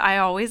exercise, I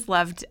always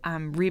loved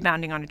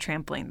rebounding on a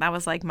trampoline. That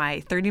was like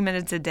my 30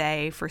 minutes a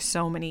day for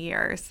so many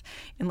years.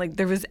 And like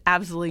there was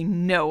absolutely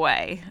no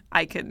way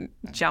I could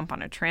jump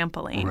on a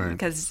trampoline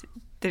because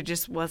there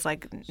just was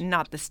like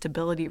not the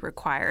stability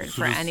required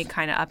for any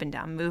kind of up and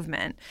down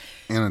movement.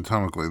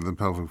 Anatomically, the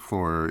pelvic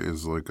floor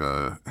is like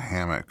a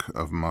hammock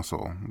of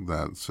muscle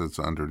that sits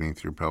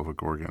underneath your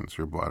pelvic organs,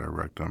 your bladder,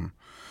 rectum,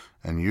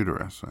 and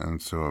uterus. And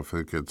so if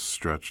it gets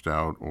stretched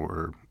out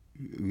or,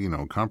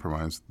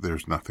 compromised,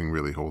 there's nothing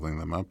really holding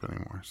them up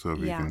anymore. So if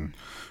you can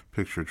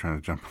picture trying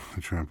to jump on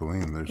a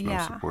trampoline, there's no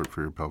support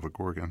for your pelvic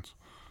organs.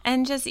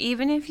 And just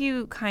even if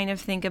you kind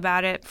of think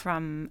about it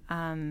from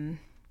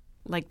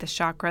like the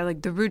chakra,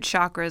 like the root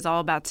chakra is all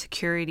about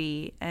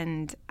security.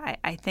 And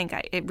I think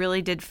it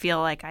really did feel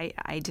like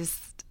I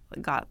just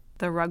got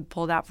the rug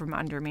pulled out from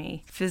under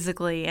me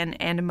physically and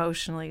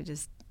emotionally,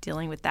 just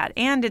dealing with that.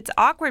 And it's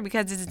awkward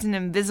because it's an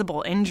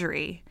invisible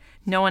injury.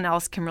 No one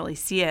else can really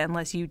see it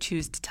unless you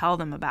choose to tell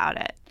them about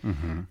it.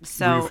 Mm-hmm.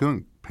 So, were you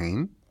feeling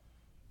pain?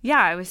 Yeah,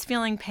 I was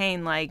feeling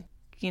pain, like,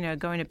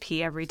 going to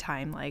pee every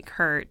time, like,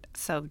 hurt.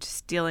 So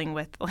just dealing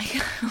with, like,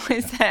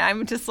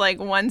 I'm just like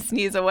one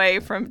sneeze away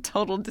from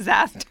total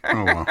disaster.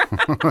 Oh, wow.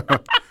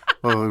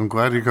 Well, I'm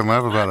glad you can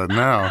laugh about it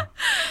now.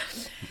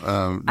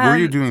 Were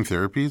you doing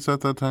therapies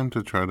at that time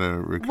to try to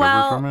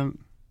recover from it?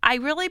 I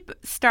really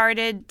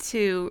started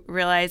to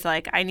realize,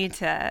 like, I need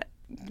to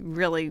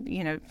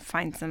really,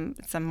 find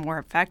some more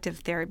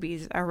effective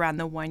therapies around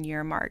the 1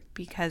 year mark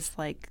because,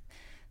 like,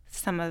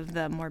 some of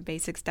the more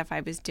basic stuff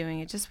I was doing,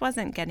 it just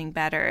wasn't getting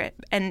better.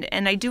 And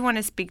I do want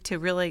to speak to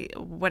really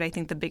what I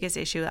think the biggest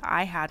issue that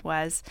I had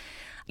was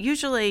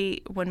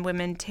usually when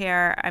women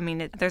tear, I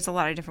mean, there's a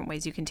lot of different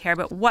ways you can tear,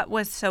 but what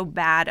was so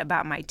bad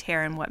about my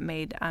tear and what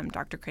made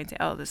Dr. Crane say,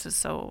 oh, this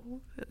is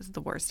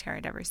the worst tear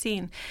I'd ever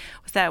seen,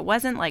 was that it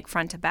wasn't like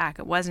front to back.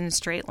 It wasn't a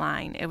straight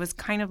line. It was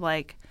kind of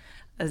like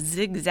a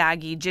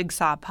zigzaggy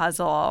jigsaw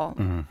puzzle.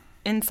 Mm-hmm.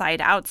 Inside,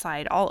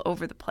 outside, all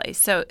over the place.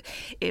 So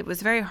it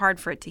was very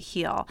hard for it to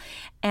heal.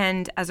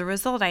 And as a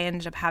result, I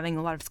ended up having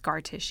a lot of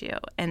scar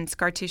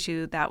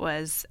tissue that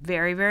was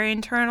very, very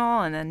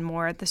internal and then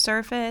more at the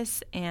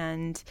surface.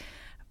 And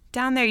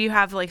down there you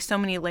have like so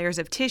many layers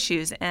of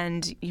tissues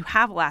and you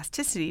have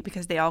elasticity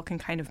because they all can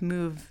kind of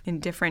move in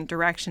different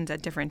directions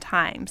at different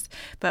times.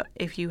 But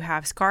if you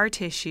have scar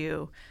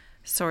tissue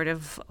sort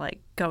of like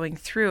going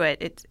through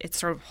it,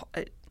 it's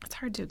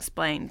hard to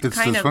explain. It's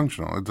kind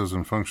dysfunctional. It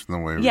doesn't function the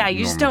way. Yeah,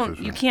 you just don't.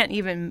 Tissue. You can't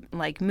even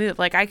like move.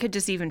 Like I could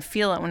just even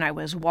feel it when I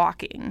was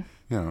walking.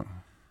 Yeah.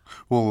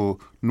 Well,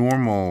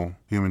 normal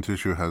human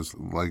tissue has,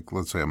 like,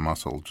 let's say a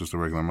muscle, just a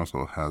regular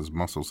muscle, has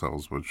muscle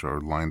cells which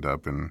are lined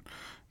up in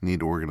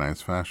neat,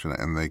 organized fashion,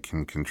 and they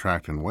can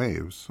contract in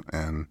waves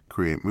and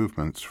create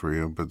movements for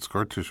you. But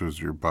scar tissue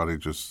is your body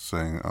just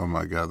saying, oh,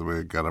 my God,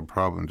 we got a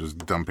problem, just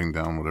dumping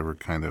down whatever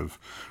kind of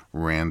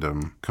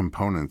random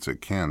components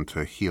it can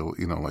to heal,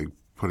 like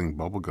putting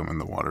bubble gum in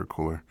the water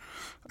cooler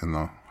in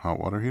the hot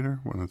water heater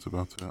when it's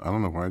about to. I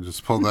don't know why I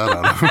just pulled that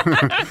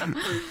out of.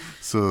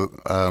 So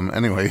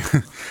anyway,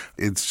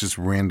 it's just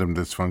random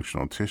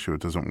dysfunctional tissue.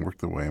 It doesn't work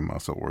the way a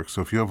muscle works.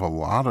 So if you have a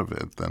lot of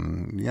it,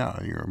 then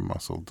yeah, your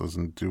muscle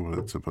doesn't do what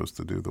it's supposed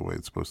to do the way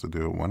it's supposed to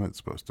do it when it's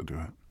supposed to do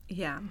it.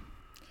 Yeah.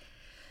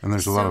 And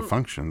there's a lot of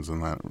functions in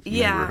that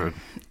neighborhood.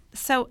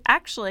 So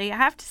actually, I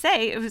have to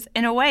say, it was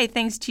in a way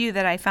thanks to you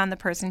that I found the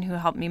person who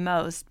helped me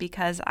most,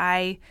 because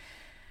I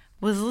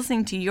was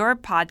listening to your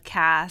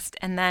podcast,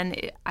 and then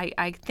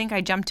I think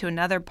I jumped to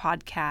another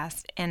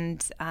podcast,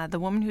 and the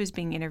woman who was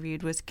being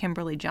interviewed was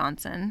Kimberly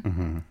Johnson.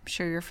 Mm-hmm. I'm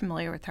sure you're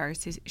familiar with her.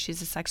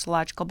 She's a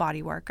sexological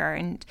body worker,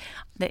 and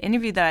the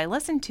interview that I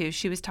listened to,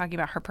 she was talking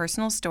about her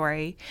personal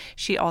story.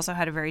 She also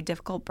had a very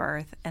difficult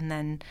birth, and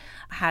then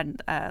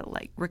had a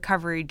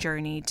recovery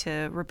journey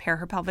to repair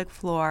her pelvic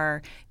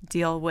floor,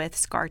 deal with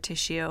scar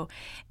tissue,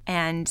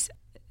 and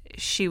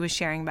she was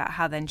sharing about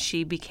how then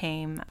she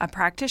became a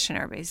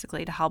practitioner,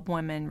 basically, to help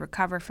women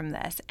recover from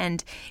this.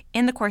 And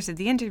in the course of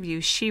the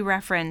interview, she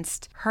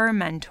referenced her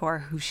mentor,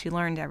 who she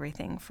learned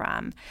everything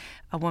from,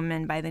 a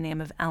woman by the name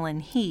of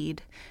Ellen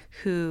Heed,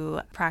 who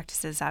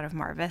practices out of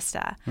Mar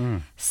Vista.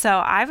 So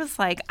I was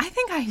like, I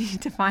think I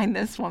need to find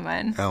this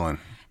woman.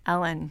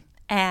 Ellen.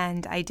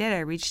 And I did. I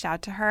reached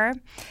out to her.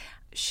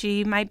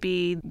 She might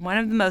be one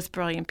of the most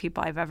brilliant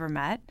people I've ever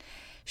met.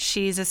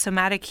 She's a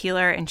somatic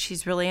healer, and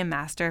she's really a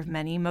master of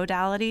many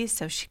modalities.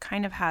 So she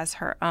kind of has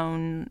her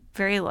own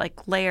very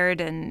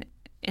layered and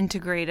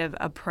integrative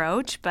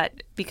approach.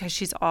 But because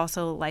she's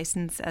also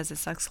licensed as a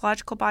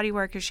sexological body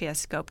worker, she has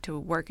scope to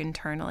work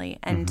internally.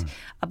 And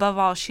above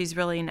all, she's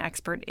really an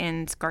expert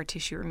in scar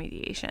tissue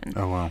remediation.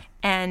 Oh, wow.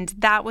 And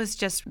that was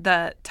just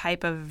the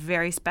type of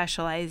very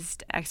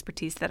specialized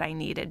expertise that I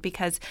needed,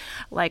 because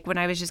when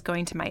I was just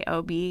going to my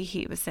OB,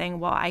 he was saying,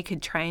 well, I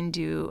could try and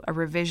do a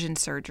revision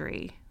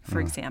surgery, for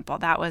example.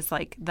 That was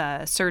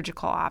the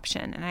surgical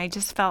option. And I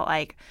just felt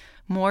like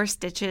more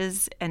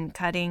stitches and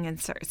cutting and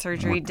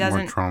surgery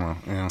more trauma,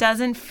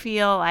 doesn't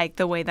feel like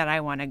the way that I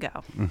want to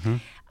go.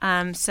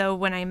 So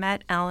when I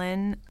met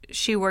Ellen,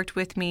 she worked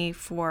with me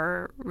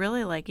for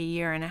really a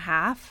year and a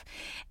half.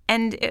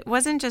 And it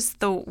wasn't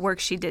just the work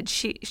she did.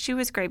 She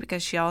was great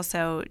because she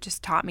also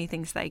just taught me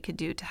things that I could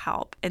do to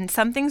help. And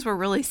some things were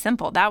really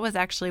simple. That was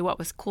actually what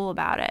was cool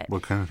about it.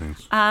 What kind of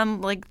things?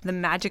 Like the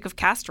magic of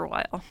castor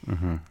oil.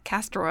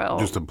 Castor oil.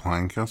 Just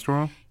applying castor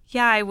oil?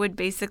 Yeah, I would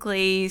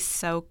basically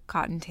soak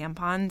cotton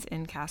tampons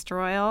in castor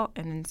oil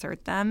and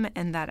insert them.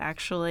 And that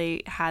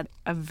actually had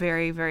a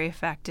very, very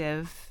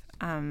effective...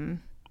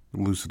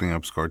 loosening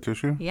up scar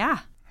tissue? Yeah.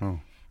 Oh.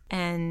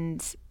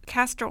 And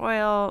castor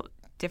oil,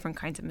 different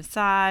kinds of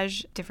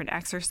massage, different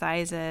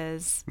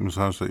exercises.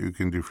 Massage that you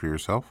can do for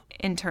yourself?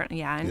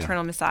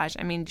 Internal massage.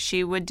 I mean,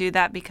 she would do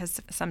that because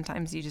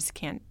sometimes you just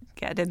can't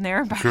get in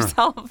there by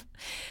yourself.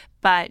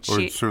 But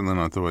it's certainly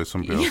not the way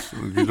somebody else.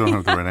 You don't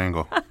have the right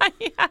angle.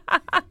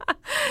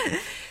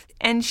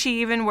 And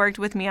she even worked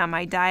with me on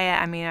my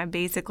diet. I mean, I'm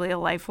basically a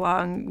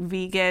lifelong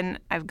vegan.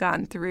 I've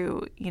gone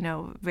through,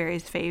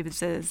 various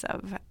phases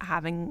of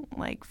having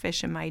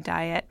fish in my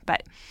diet,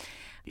 but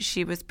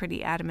she was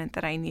pretty adamant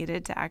that I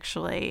needed to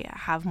actually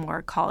have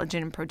more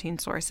collagen and protein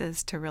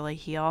sources to really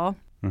heal.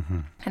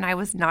 And I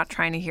was not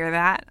trying to hear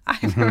that. I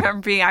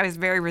remember I was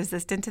very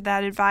resistant to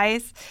that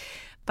advice.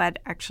 But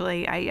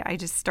actually, I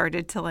just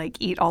started to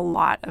eat a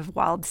lot of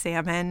wild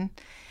salmon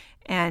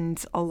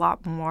and a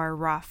lot more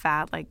raw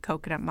fat like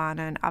coconut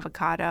manna and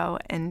avocado.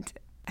 And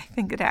I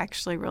think it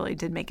actually really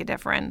did make a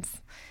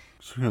difference.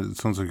 So it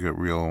sounds like you got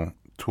real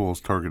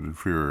tools targeted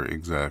for your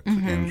exact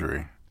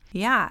injury.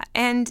 Yeah,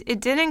 and it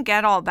didn't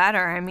get all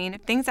better. I mean,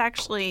 things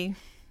actually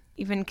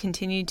even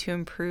continued to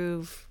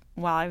improve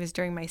while I was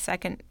during my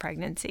second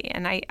pregnancy.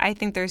 And I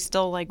think there's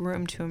still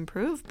room to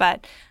improve,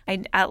 but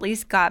I at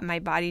least got my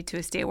body to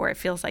a state where it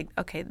feels like,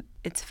 okay,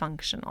 it's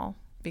functional,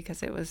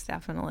 because it was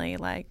definitely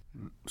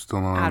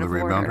still not on the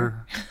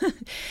rebounder.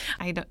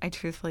 I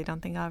truthfully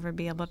don't think I'll ever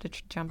be able to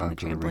jump on the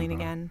trampoline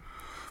again.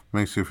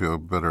 Makes you feel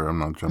better. I'm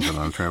not jumping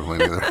on a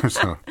trampoline either.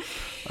 So,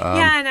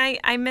 and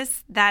I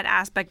miss that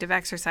aspect of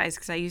exercise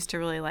because I used to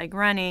really like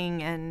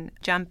running and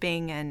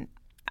jumping. And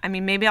I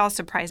mean, maybe I'll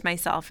surprise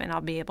myself and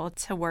I'll be able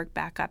to work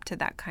back up to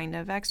that kind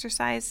of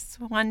exercise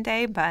one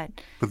day. But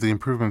the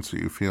improvements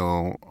that you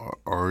feel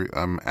are,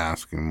 I'm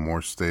asking,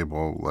 more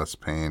stable, less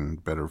pain,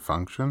 better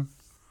function?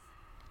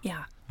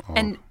 Yeah.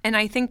 And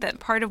I think that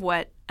part of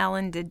what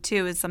Ellen did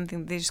too is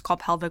something they just call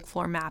pelvic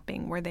floor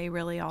mapping, where they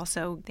really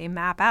they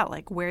map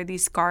out where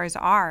these scars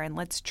are and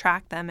let's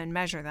track them and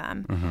measure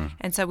them.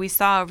 And so we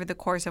saw over the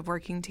course of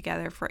working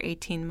together for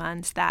 18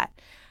 months that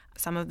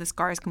some of the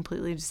scars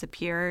completely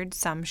disappeared,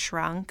 some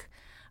shrunk.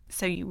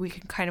 So we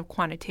can kind of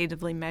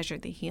quantitatively measure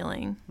the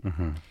healing.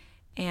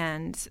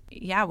 And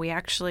yeah, we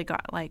actually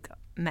got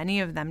many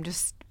of them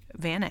just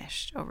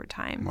vanished over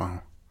time.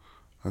 Wow.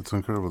 That's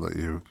incredible that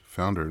you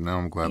found her. Now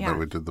I'm glad that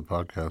we did the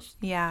podcast.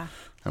 Yeah.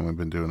 And we've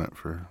been doing it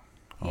for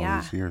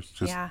these years,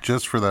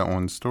 just for that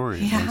one story.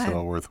 It makes it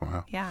all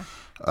worthwhile. Yeah.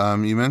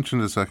 You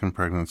mentioned a second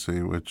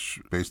pregnancy, which,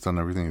 based on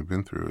everything you've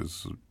been through,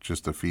 is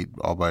just a feat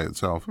all by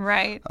itself.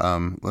 Right.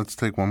 Let's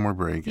take one more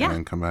break and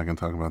then come back and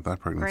talk about that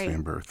pregnancy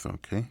and birth,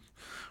 okay?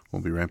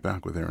 We'll be right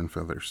back with Erin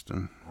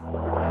Featherston.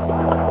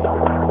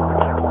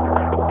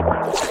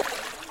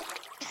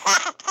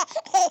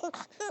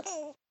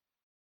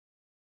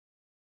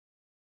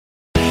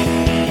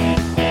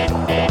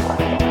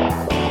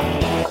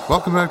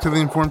 Welcome back to the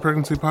Informed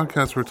Pregnancy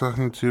Podcast. We're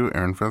talking to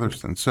Erin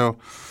Featherston. So,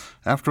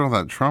 after all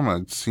that trauma,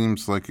 it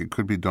seems like it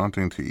could be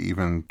daunting to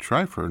even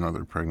try for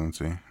another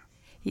pregnancy.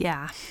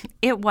 Yeah,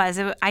 it was.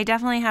 I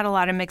definitely had a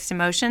lot of mixed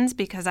emotions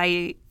because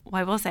I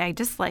will say I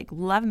just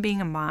love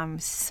being a mom,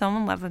 so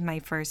in love with my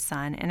first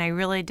son, and I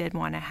really did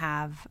want to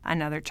have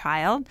another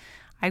child.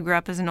 I grew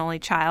up as an only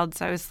child,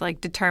 so I was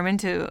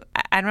determined to,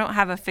 I don't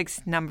have a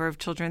fixed number of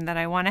children that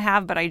I want to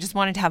have, but I just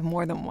wanted to have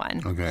more than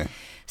one. Okay.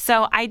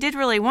 So I did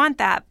really want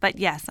that, but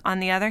yes, on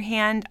the other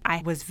hand,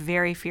 I was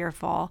very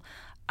fearful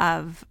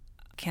of,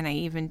 can I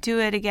even do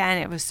it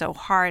again? It was so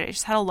hard. I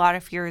just had a lot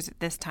of fears at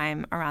this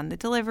time around the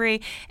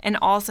delivery, and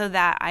also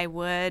that I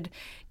would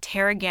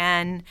tear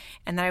again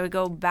and that I would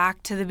go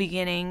back to the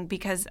beginning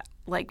because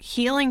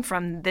healing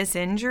from this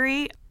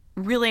injury,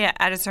 really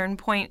at a certain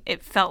point,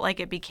 it felt like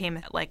it became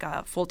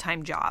a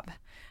full-time job.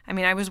 I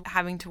mean, I was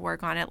having to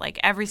work on it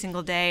every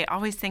single day,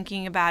 always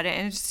thinking about it,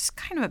 and it's just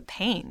kind of a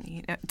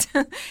pain,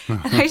 and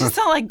I just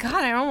felt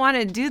God, I don't want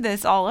to do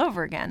this all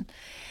over again.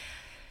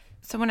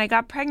 So when I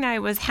got pregnant, I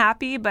was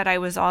happy, but I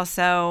was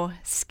also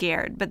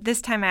scared. But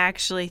this time I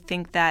actually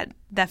think that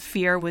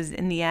fear was,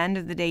 in the end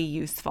of the day,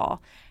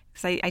 useful.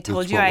 Because I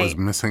told you what was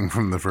missing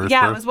from the first birth?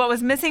 Yeah, it was what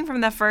was missing from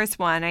the first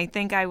one. I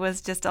think I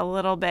was just a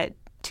little bit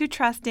too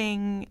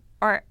trusting,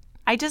 or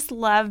I just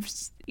loved,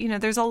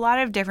 there's a lot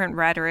of different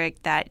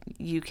rhetoric that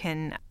you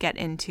can get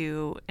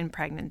into in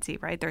pregnancy,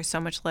 right? There's so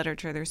much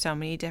literature. There's so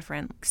many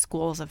different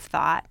schools of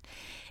thought.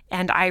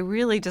 And I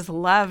really just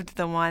loved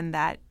the one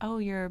that,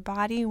 your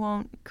body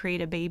won't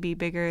create a baby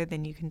bigger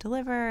than you can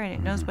deliver, and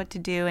it knows what to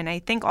do. And I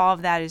think all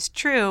of that is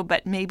true,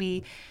 but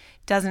maybe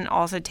doesn't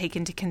also take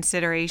into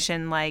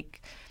consideration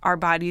our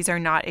bodies are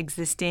not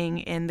existing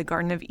in the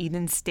Garden of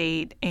Eden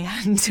state,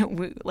 and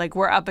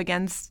we're up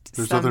against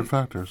There's other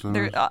factors.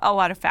 There's a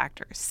lot of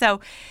factors. So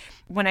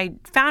when I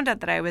found out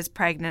that I was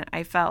pregnant,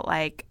 I felt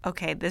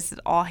okay, this is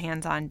all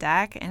hands on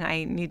deck, and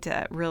I need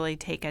to really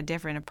take a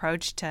different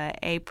approach to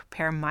A,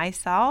 prepare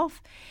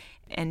myself,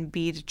 and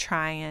B, to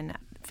try and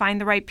find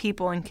the right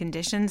people and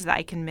conditions that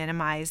I can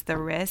minimize the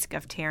risk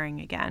of tearing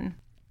again.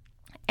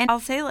 And I'll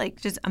say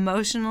just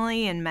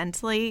emotionally and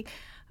mentally,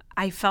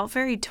 I felt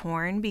very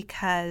torn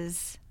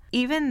because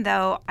even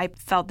though I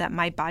felt that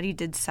my body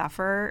did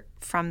suffer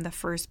from the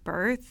first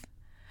birth,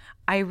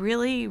 I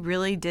really,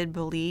 really did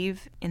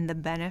believe in the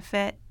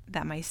benefit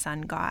that my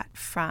son got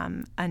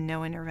from a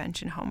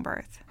no-intervention home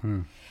birth.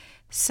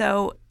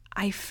 So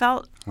I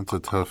felt that's a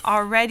tough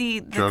already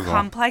the juggle.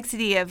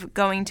 Complexity of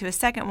going to a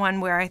second one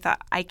where I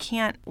thought, I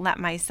can't let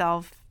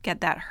myself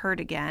get that hurt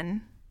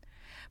again.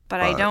 But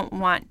I don't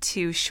want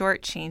to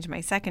shortchange my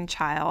second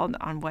child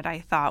on what I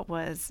thought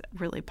was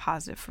really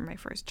positive for my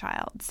first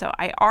child. So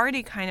I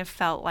already kind of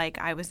felt like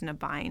I was in a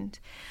bind.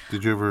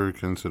 Did you ever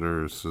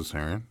consider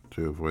cesarean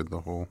to avoid the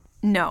whole?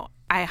 No,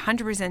 I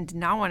 100% did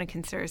not want to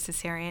consider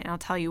cesarean, and I'll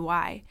tell you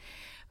why.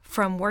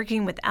 From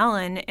working with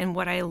Ellen and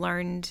what I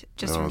learned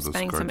just from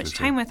spending so much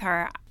time with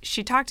her,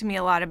 she talked to me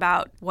a lot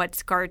about what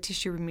scar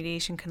tissue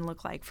remediation can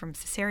look like from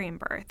cesarean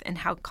birth and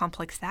how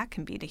complex that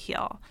can be to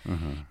heal.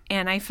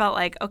 And I felt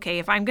okay,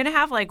 if I'm going to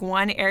have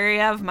one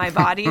area of my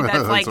body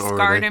that's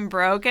scarred and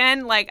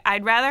broken,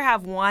 I'd rather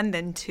have one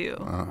than two.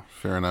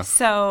 Fair enough.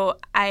 So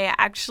I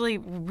actually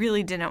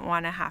really didn't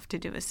want to have to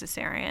do a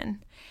cesarean.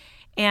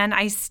 And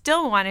I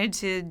still wanted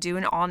to do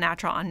an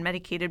all-natural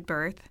unmedicated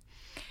birth.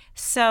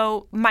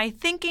 So my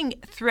thinking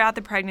throughout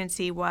the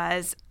pregnancy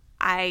was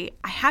I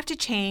have to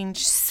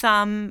change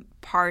some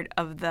part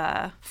of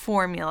the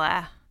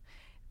formula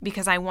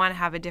because I want to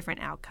have a different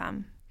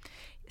outcome.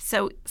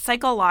 So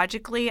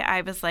psychologically,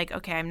 I was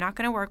okay, I'm not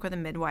going to work with a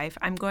midwife.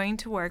 I'm going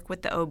to work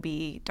with the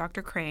OB,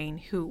 Dr. Crane,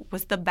 who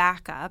was the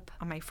backup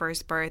on my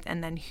first birth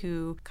and then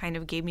who kind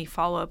of gave me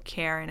follow-up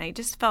care. And I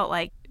just felt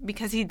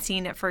because he'd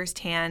seen it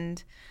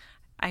firsthand,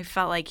 I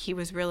felt he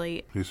was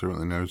really... He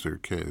certainly knows your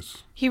case.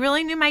 He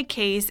really knew my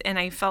case, and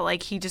I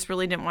felt he just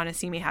really didn't want to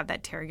see me have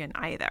that tear again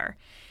either.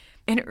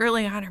 And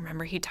early on, I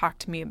remember he talked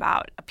to me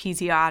about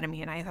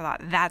episiotomy, and I thought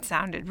that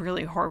sounded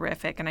really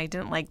horrific, and I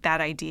didn't like that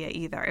idea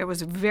either.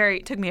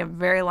 It took me a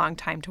very long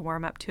time to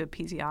warm up to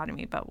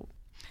episiotomy, but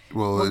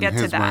we'll get to that.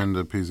 In his mind,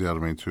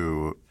 episiotomy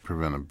to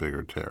prevent a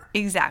bigger tear.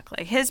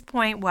 Exactly. His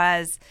point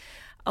was...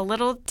 a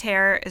little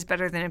tear is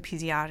better than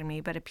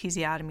episiotomy, but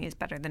episiotomy is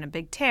better than a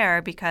big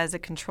tear because a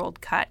controlled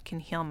cut can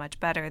heal much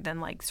better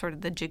than sort of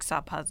the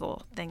jigsaw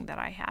puzzle thing that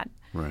I had.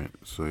 Right.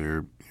 So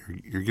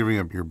you're giving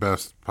up your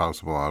best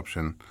possible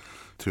option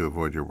to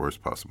avoid your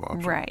worst possible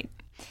option. Right.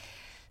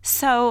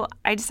 So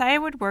I decided I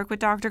would work with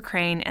Dr.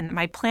 Crane, and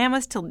my plan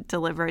was to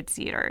deliver at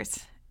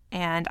Cedars.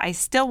 and I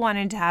still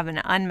wanted to have an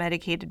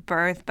unmedicated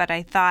birth, but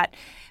I thought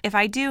if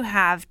I do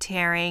have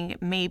tearing,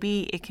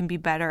 maybe it can be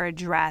better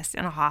addressed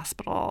in a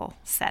hospital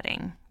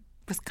setting,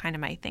 was kind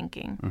of my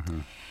thinking. Mm-hmm.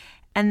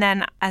 And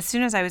then as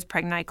soon as I was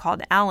pregnant, I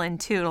called Ellen,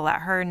 too, to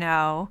let her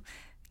know,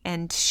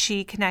 and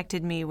she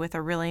connected me with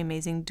a really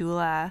amazing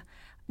doula,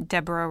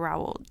 Deborah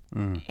Raoult.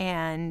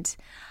 And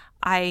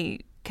I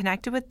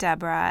connected with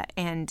Deborah,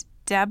 and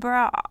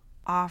Deborah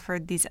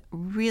offered these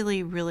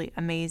really, really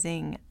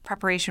amazing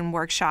preparation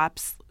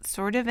workshops,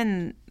 sort of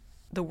in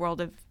the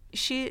world of,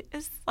 she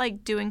is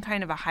like doing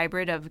kind of a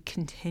hybrid of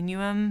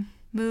continuum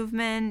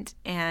movement,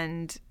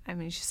 and I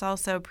mean, she's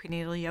also a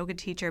prenatal yoga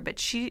teacher, but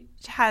she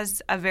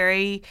has a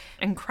very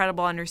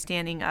incredible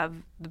understanding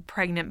of the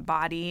pregnant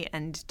body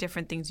and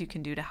different things you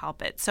can do to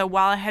help it. So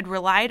while I had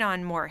relied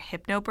on more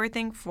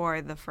hypnobirthing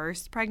for the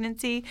first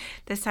pregnancy,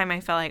 this time I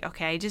felt like,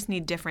 okay, I just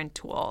need different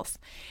tools.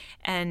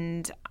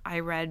 And I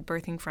read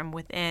Birthing from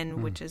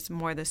Within, which is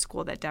more the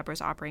school that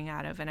Deborah's operating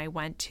out of. And I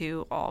went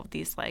to all of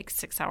these like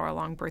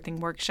 6-hour-long birthing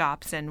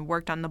workshops and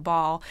worked on the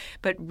ball,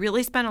 but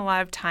really spent a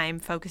lot of time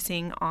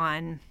focusing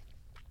on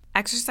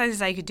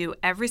exercises I could do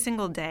every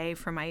single day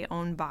for my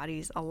own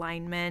body's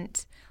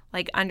alignment,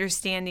 like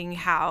understanding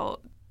how,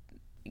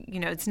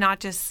 it's not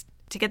just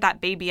to get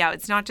that baby out.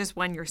 It's not just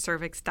when your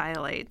cervix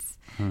dilates.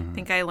 I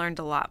think I learned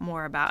a lot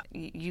more about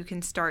you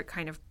can start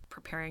kind of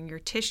preparing your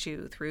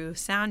tissue through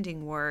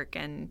sounding work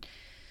and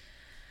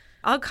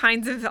all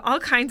kinds of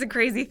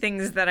crazy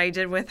things that I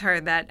did with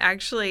her that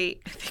actually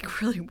I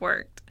think really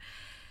worked.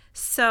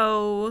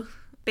 So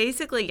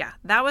basically, yeah,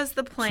 that was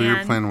the plan. So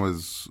your plan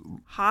was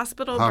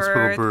hospital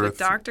birth with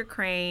Dr.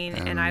 Crane,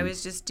 and I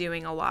was just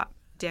doing a lot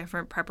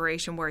different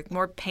preparation work,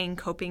 more pain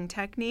coping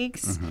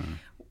techniques.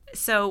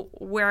 So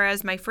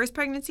whereas my first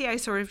pregnancy, I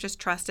sort of just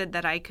trusted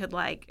that I could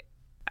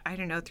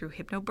through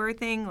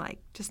hypnobirthing,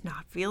 just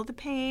not feel the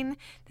pain.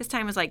 This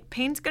time it was like,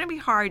 pain's going to be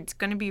hard, it's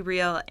going to be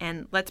real,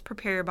 and let's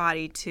prepare your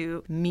body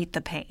to meet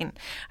the pain. I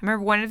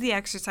remember one of the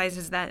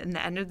exercises that in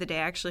the end of the day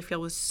I actually feel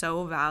was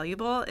so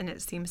valuable, and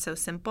it seems so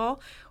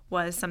simple,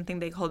 was something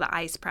they call the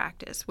ice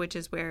practice, which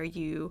is where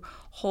you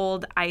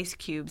hold ice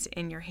cubes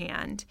in your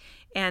hand.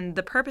 And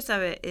the purpose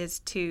of it is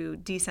to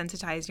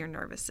desensitize your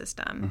nervous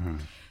system.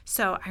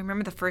 So I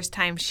remember the first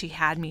time she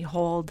had me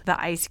hold the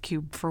ice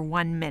cube for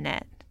 1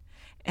 minute.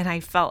 And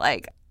I felt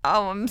like,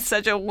 oh, I'm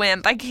such a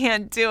wimp. I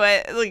can't do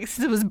it.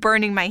 It was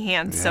burning my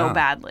hands so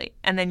badly.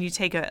 And then you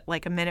take a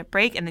minute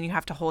break, and then you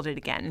have to hold it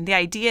again. And the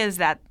idea is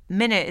that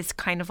minute is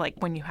kind of like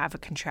when you have a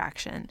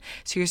contraction.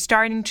 So you're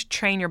starting to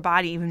train your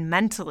body even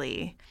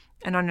mentally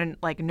and on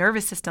a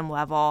nervous system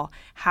level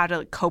how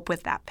to cope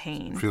with that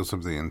pain. Feel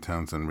something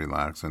intense and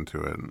relax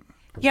into it.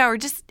 Yeah, or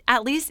just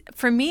at least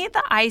for me,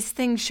 the ice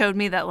thing showed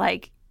me that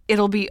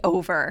it'll be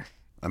over.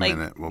 A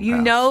minute will pass.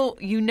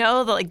 You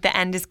know that the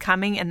end is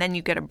coming, and then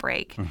you get a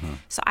break.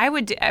 So I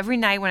would every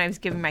night when I was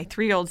giving my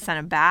 3-year-old son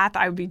a bath,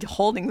 I would be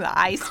holding the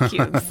ice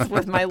cubes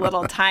with my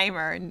little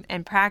timer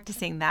and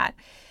practicing that.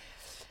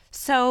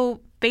 So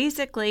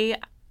basically,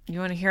 you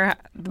want to hear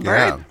the birth?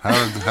 Yeah,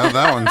 how did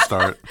that one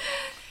start?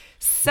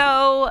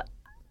 So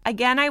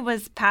again, I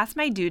was past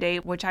my due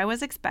date, which I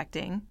was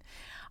expecting.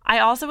 I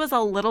also was a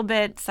little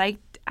bit psyched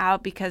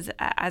out because,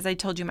 as I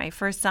told you, my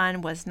first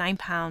son was 9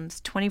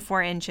 pounds,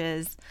 24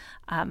 inches.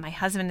 My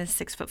husband is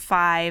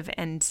 6'5",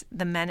 and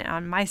the men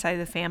on my side of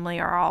the family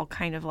are all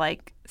kind of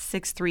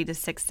 6'3" to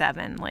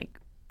 6'7",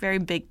 very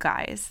big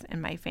guys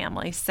in my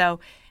family. So,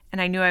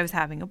 and I knew I was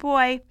having a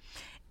boy,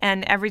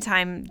 and every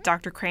time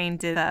Dr. Crane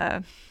did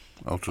the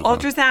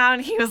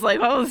ultrasound, he was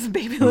like, oh, this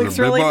baby looks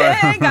really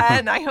big,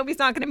 and I hope he's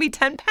not going to be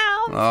 10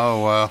 pounds.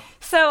 Oh, wow.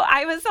 So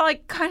I was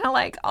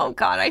oh,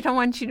 God, I don't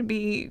want you to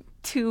be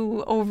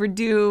too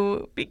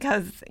overdue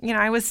because,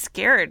 I was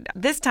scared.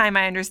 This time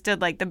I understood,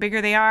 the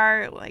bigger they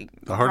are,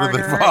 the harder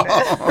they fall.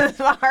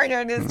 The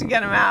harder it is to get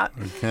them out.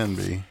 It can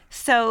be.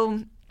 So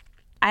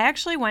I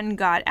actually went and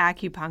got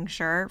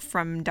acupuncture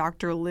from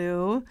Dr.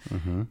 Lou,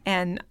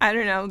 and I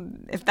don't know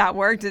if that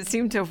worked. It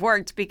seemed to have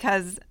worked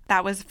because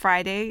that was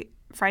Friday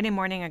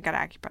morning I got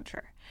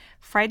acupuncture.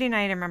 Friday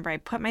night, I remember I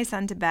put my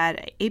son to bed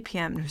at 8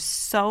 p.m. and was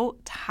so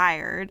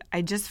tired,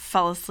 I just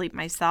fell asleep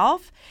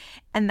myself.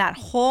 And that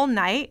whole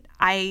night,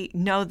 I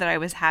know that I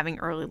was having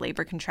early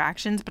labor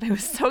contractions, but I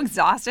was so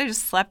exhausted, I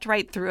just slept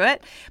right through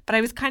it. But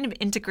I was kind of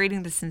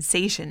integrating the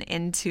sensation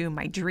into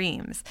my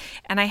dreams.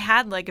 And I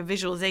had a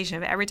visualization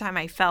of every time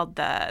I felt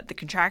the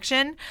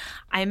contraction,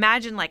 I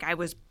imagined I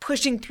was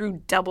pushing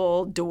through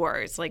double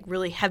doors,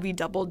 really heavy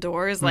double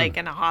doors,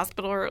 in a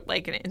hospital or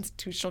an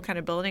institutional kind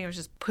of building. I was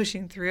just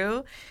pushing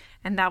through.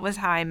 And that was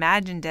how I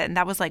imagined it. And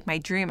that was my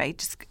dream.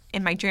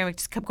 In my dream, I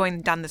just kept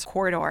going down this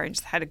corridor and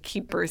just had to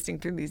keep bursting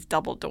through these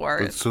double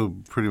doors. So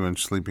pretty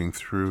much sleeping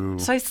through.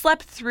 So I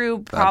slept through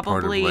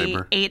probably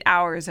 8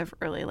 hours of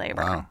early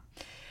labor. Wow.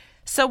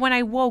 So when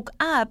I woke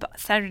up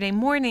Saturday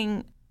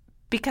morning,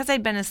 because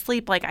I'd been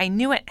asleep, I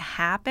knew it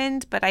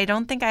happened, but I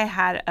don't think I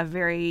had a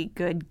very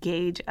good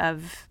gauge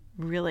of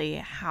really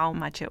how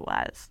much it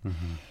was.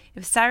 It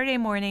was Saturday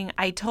morning.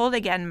 I told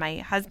again my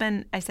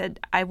husband, I said,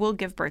 I will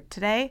give birth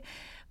today.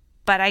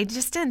 But I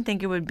just didn't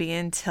think it would be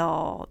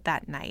until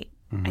that night.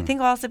 I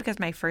think also because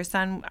my first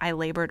son, I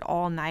labored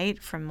all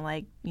night from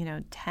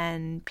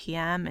 10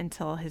 p.m.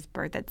 until his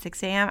birth at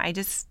 6 a.m. I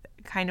just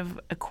kind of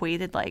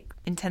equated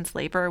intense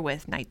labor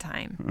with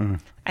nighttime.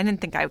 I didn't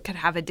think I could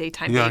have a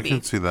daytime baby. Yeah, I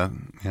can see that.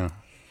 Yeah.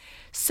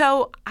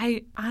 So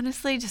I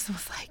honestly just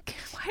was like,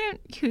 why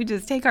don't you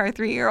just take our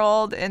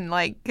 3-year-old and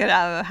get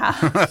out of the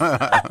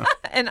house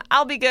and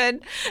I'll be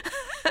good.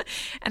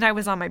 And I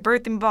was on my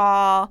birthing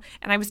ball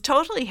and I was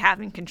totally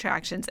having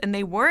contractions and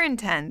they were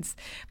intense.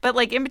 But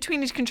in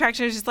between each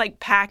contraction, I was just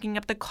packing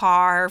up the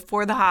car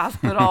for the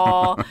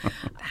hospital,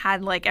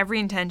 had every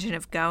intention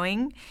of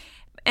going.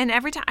 And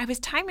every time I was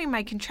timing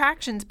my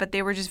contractions, but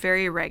they were just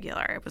very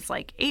irregular. It was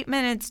 8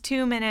 minutes,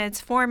 2 minutes,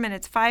 4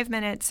 minutes, 5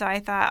 minutes. So I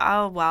thought,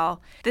 oh,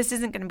 well, this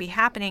isn't going to be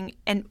happening.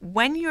 And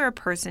when you're a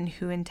person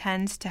who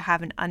intends to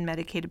have an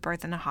unmedicated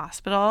birth in a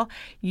hospital,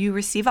 you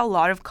receive a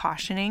lot of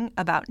cautioning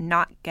about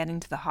not getting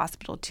to the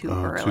hospital too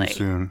early. Too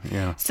soon,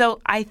 yeah. So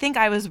I think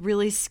I was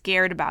really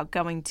scared about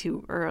going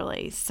too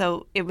early.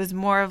 So it was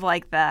more of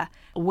the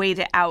wait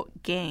it out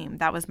game.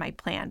 That was my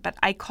plan. But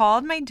I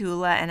called my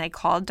doula and I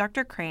called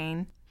Dr.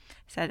 Crane.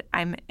 Said,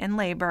 I'm in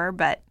labor,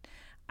 but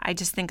I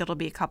just think it'll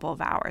be a couple of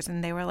hours.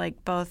 And they were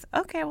both,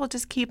 okay, well,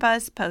 just keep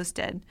us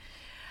posted.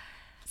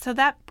 So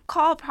that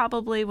call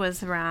probably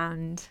was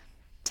around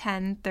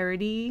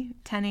 10:30,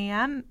 10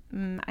 a.m.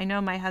 I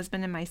know my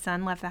husband and my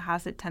son left the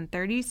house at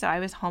 10:30, so I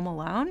was home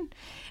alone.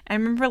 I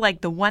remember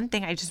the one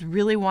thing I just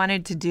really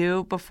wanted to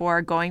do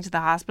before going to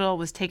the hospital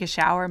was take a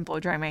shower and blow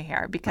dry my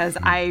hair because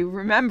I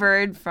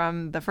remembered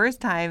from the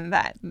first time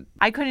that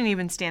I couldn't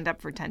even stand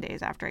up for 10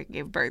 days after I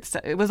gave birth.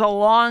 So it was a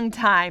long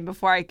time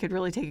before I could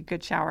really take a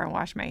good shower and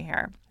wash my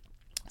hair.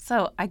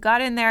 So I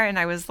got in there and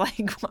I was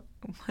washing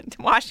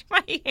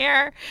my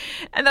hair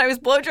and then I was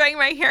blow drying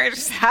my hair,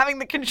 just having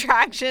the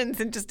contractions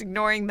and just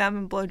ignoring them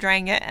and blow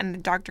drying it.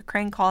 And Dr.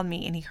 Crane called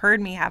me and he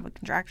heard me have a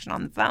contraction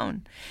on the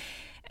phone.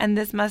 And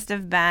this must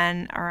have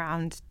been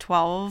around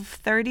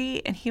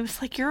 12:30. And he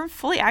was like, you're in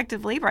fully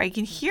active labor. I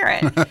can hear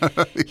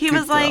it. He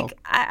was like,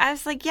 I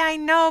was like, yeah, I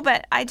know,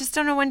 but I just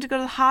don't know when to go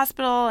to the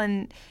hospital.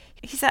 And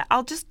he said,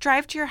 I'll just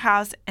drive to your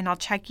house and I'll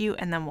check you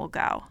and then we'll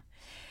go.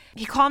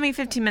 He called me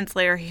 15 minutes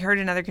later. He heard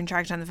another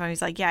contraction on the phone. He's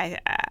like, yeah,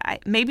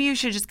 maybe you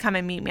should just come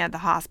and meet me at the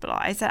hospital.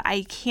 I said,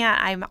 I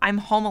can't. I'm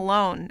home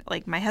alone.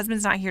 My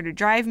husband's not here to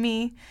drive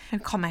me. I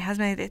called my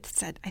husband. I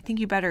said, I think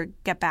you better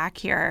get back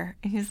here.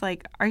 And he's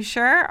like, are you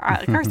sure?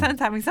 Our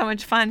son's having so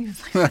much fun. He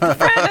was like, with a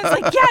friend. I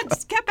was like, yeah,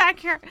 just get back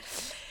here.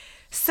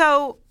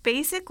 So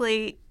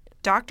basically,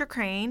 Dr.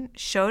 Crane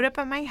showed up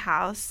at my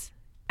house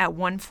at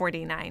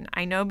 1:49.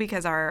 I know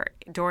because our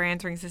door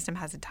answering system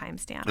has a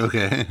timestamp.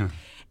 Okay.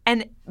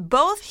 And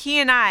both he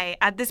and I,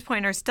 at this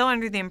point, are still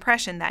under the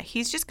impression that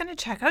he's just going to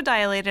check how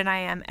dilated I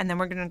am, and then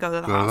we're going to go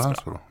to the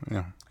hospital.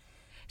 Yeah.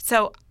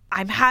 So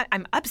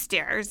I'm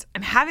upstairs.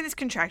 I'm having this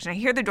contraction. I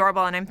hear the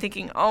doorbell, and I'm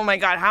thinking, oh, my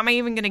God, how am I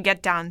even going to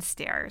get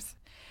downstairs?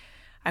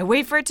 I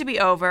wait for it to be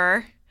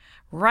over,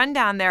 run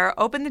down there,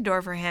 open the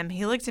door for him.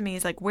 He looked at me.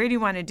 He's like, where do you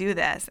want to do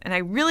this? And I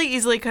really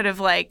easily could have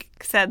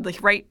said,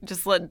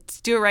 just let's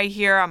do it right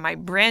here on my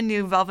brand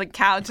new velvet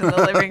couch in the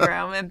living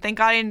room. And thank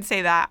God I didn't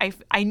say that.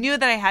 I knew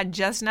that I had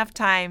just enough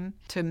time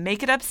to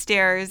make it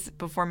upstairs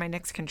before my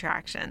next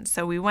contraction.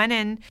 So we went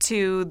in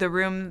to the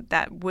room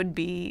that would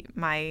be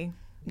my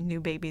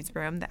new baby's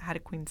room that had a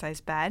queen-size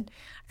bed.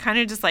 I kind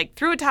of just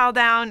threw a towel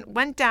down,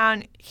 went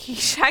down. He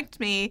checked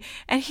me,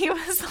 and he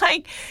was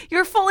like,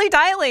 you're fully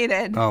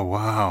dilated. Oh,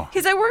 wow.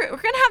 He's like, we're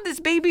going to have this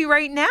baby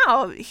right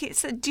now. He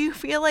said, do you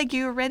feel like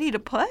you're ready to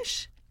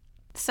push?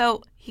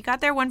 So he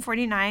got there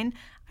 1:49.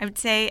 I would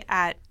say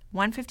at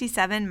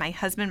 1:57, my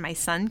husband, my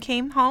son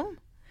came home.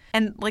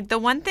 And the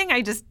one thing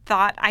I just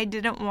thought I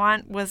didn't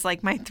want was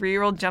my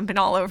 3-year-old jumping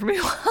all over me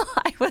while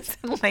I was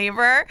in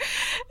labor.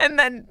 And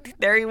then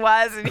there he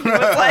was, and he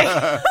was like,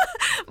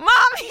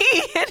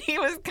 Mommy! And he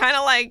was kind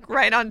of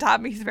right on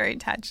top of me. He's very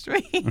attached to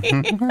me.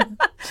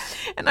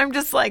 And I'm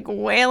just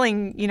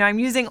wailing. I'm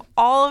using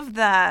all of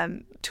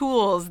the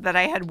tools that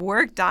I had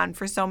worked on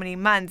for so many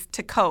months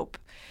to cope.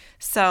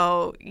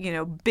 So,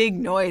 big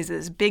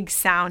noises, big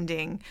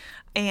sounding.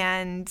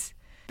 And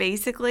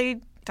basically,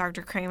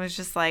 Dr. Crane was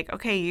just like,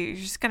 okay, you're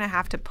just going to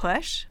have to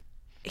push.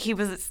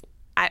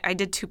 I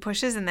did 2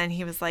 pushes, and then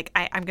he was like,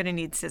 I'm going to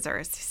need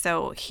scissors.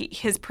 So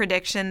his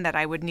prediction that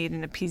I would need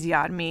an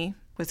episiotomy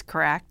was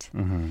correct.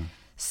 Mm-hmm.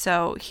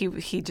 So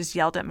he just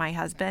yelled at my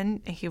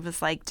husband. He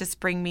was like, just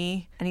bring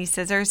me any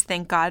scissors.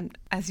 Thank God,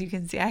 as you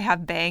can see, I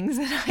have bangs,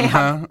 and I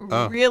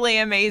have really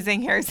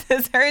amazing hair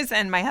scissors.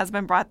 And my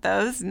husband brought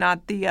those,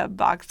 not the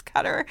box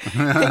cutter.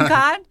 Thank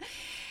God.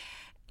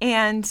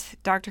 And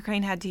Dr.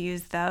 Crane had to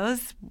use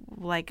those,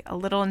 a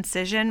little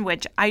incision,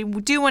 which I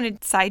do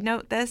want to side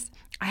note this.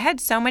 I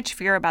had so much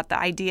fear about the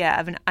idea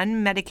of an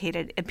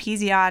unmedicated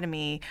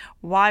episiotomy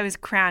while I was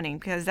crowning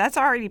because that's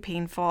already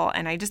painful.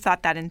 And I just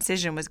thought that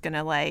incision was going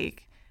to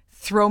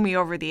throw me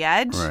over the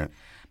edge. Right.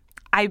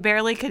 I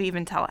barely could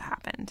even tell it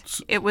happened.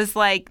 It was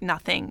like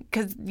nothing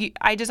because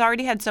I just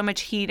already had so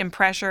much heat and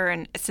pressure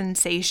and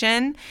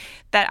sensation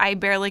that I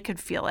barely could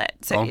feel it.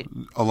 So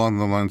along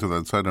the lines of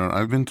that side note,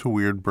 I've been to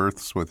weird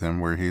births with him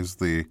where he's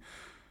the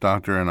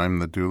doctor and I'm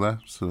the doula.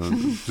 So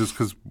just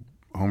because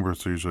home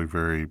births are usually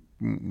very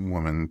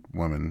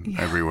woman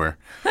everywhere.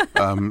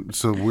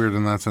 So weird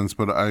in that sense.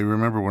 But I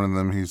remember one of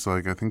them, he's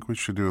like, I think we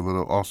should do a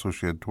little, also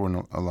she had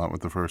torn a lot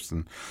with the first,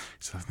 and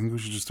he said, I think we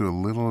should just do a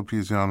little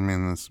episiotomy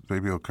and this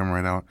baby will come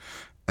right out.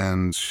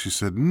 And she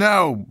said,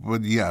 no,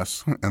 but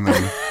yes. And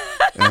then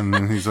and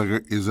then he's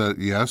like, is that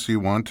yes, you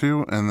want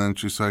to? And then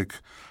she's like,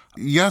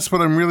 yes, but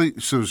I'm really,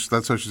 so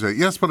that's how she said,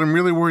 yes, but I'm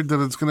really worried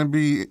that it's going to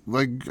be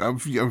like,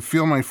 I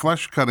feel my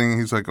flesh cutting.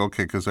 He's like,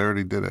 okay, because I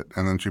already did it.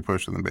 And then she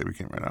pushed and the baby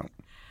came right out.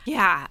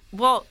 Yeah.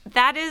 Well,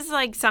 that is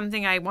like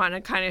something I want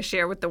to kind of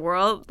share with the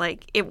world.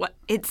 Like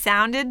it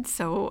sounded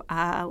so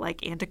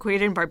like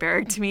antiquated and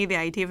barbaric to me, the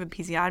idea of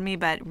episiotomy,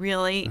 but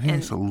really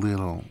it's a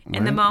little, right?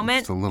 In the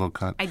moment, it's a little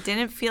cut. I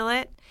didn't feel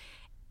it.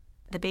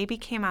 The baby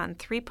came out in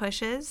 3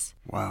 pushes.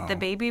 Wow. The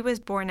baby was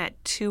born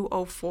at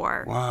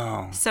 2:04.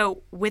 Wow.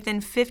 So within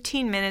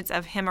 15 minutes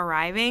of him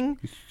arriving,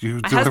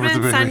 my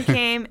husband and son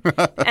came,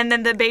 and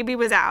then the baby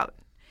was out.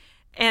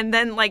 And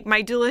then, like,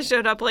 my doula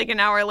showed up, like,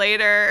 an hour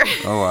later.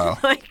 Oh, wow.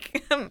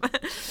 Like,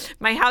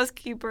 my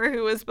housekeeper,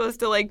 who was supposed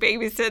to, like,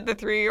 babysit the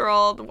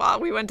 3-year-old while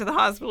we went to the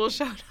hospital,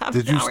 showed up.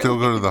 Did you still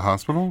go to the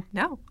hospital?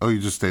 No. Oh,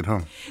 you just stayed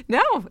home?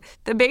 No.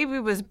 The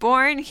baby was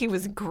born. He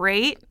was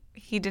great.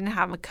 He didn't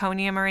have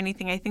meconium or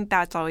anything. I think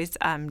that's always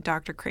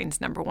Dr. Crane's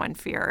number one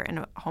fear in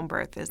a home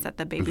birth is that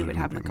the baby would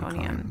have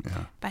meconium.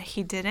 Yeah. But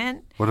he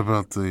didn't. What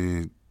about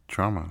the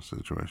trauma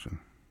situation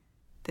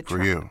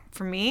for you?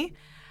 For me?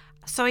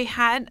 So he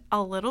had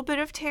a little bit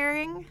of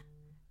tearing,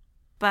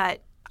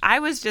 but I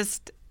was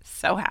just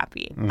so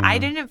happy. Mm. I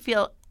didn't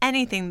feel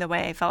anything the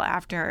way I felt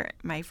after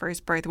my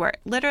first birth, where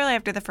literally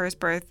after the first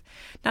birth,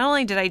 not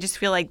only did I just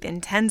feel like the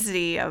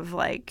intensity of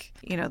like,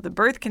 you know, the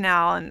birth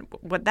canal and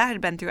what that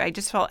had been through, I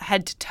just felt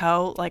head to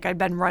toe like I'd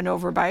been run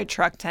over by a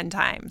truck 10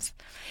 times.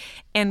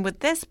 And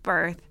with this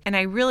birth, and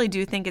I really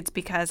do think it's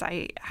because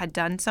I had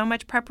done so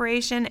much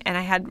preparation and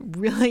I had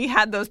really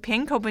had those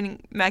pain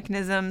coping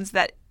mechanisms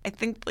that I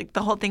think like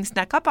the whole thing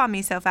snuck up on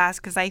me so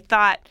fast because I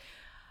thought,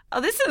 oh,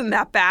 this isn't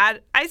that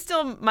bad. I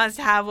still must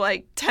have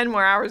like 10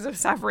 more hours of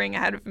suffering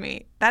ahead of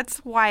me. That's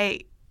why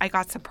I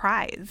got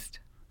surprised.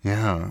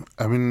 Yeah.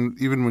 I mean,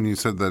 even when you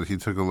said that, he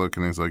took a look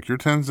and he's like, you're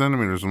 10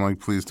 centimeters. I'm like,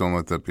 please don't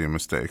let that be a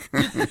mistake.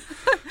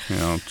 You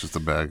know, just a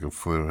bag of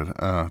fluid.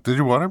 Did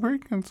your water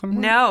break in some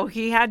point? No,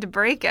 he had to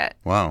break it.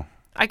 Wow.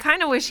 I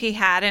kind of wish he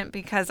hadn't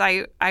because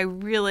I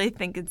really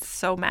think it's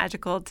so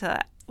magical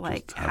to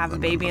like have a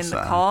baby in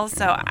the cull.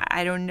 So yeah.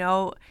 I don't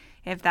know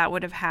if that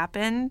would have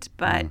happened,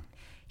 but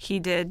he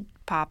did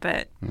pop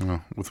it.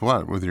 With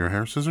what? With your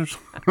hair scissors?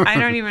 I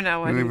don't even know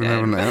what you didn't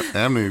even have an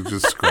amni,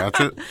 just scratch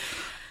it.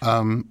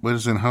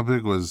 How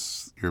big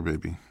was your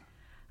baby?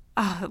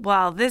 Oh,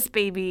 well, this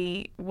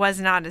baby was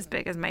not as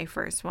big as my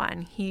first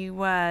one. He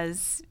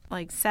was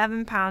like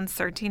 7 pounds,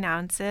 13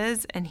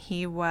 ounces, and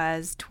he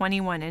was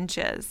 21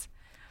 inches,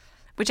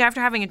 which after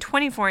having a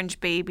 24-inch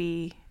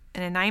baby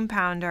and a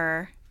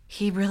 9-pounder,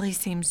 he really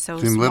seems so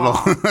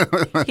small.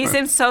 Little. He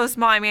seems so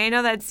small. I mean, I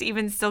know that's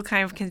even still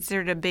kind of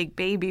considered a big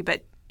baby,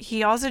 but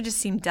he also just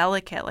seemed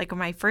delicate. Like when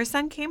my first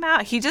son came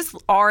out, he just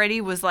already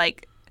was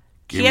like,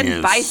 he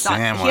had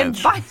bicep.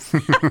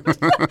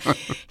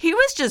 He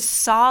was just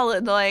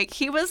solid. Like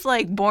he was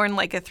like born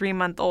like a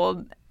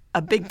 3-month-old,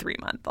 a big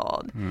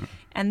 3-month-old.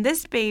 And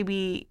this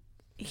baby,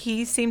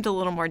 he seemed a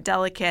little more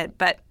delicate,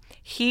 but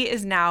he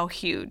is now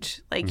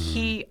huge. Like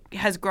he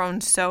has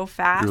grown so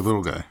fast. You're a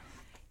little guy.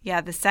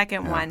 Yeah, the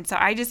second one. So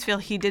I just feel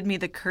he did me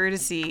the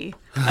courtesy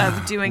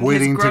of doing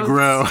waiting his growth to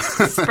grow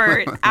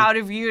spurt out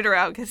of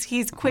utero because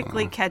he's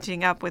quickly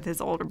catching up with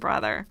his older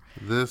brother.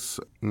 This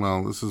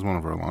is one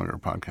of our longer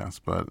podcasts,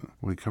 but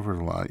we covered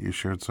a lot. You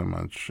shared so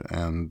much,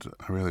 and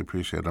I really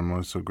appreciate it. I'm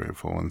always so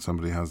grateful when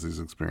somebody has these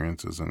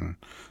experiences, and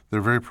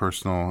they're very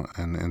personal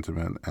and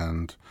intimate,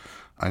 and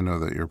I know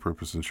that your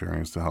purpose in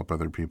sharing is to help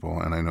other people,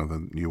 and I know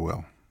that you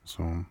will.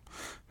 So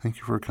thank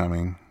you for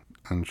coming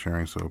and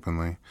sharing so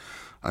openly.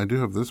 I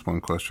do have this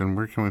one question.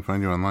 Where can we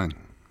find you online?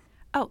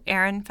 Oh,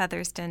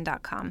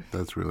 ErinFeatherston.com.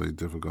 That's really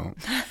difficult.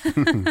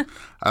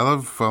 I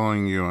love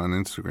following you on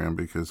Instagram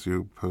because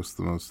you post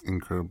the most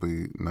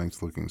incredibly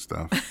nice-looking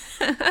stuff.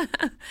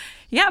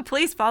 Yeah,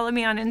 please follow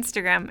me on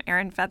Instagram,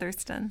 Erin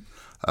Featherston.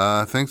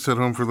 Thanks at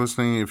home for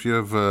listening. If you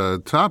have a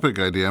topic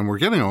idea, and we're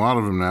getting a lot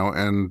of them now,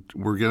 and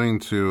we're getting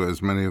to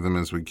as many of them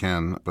as we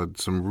can, but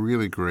some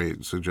really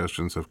great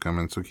suggestions have come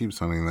in, so keep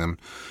sending them.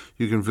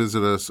 You can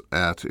visit us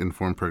at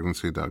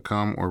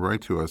informedpregnancy.com or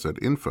write to us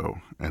at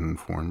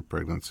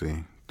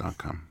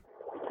info@informedpregnancy.com.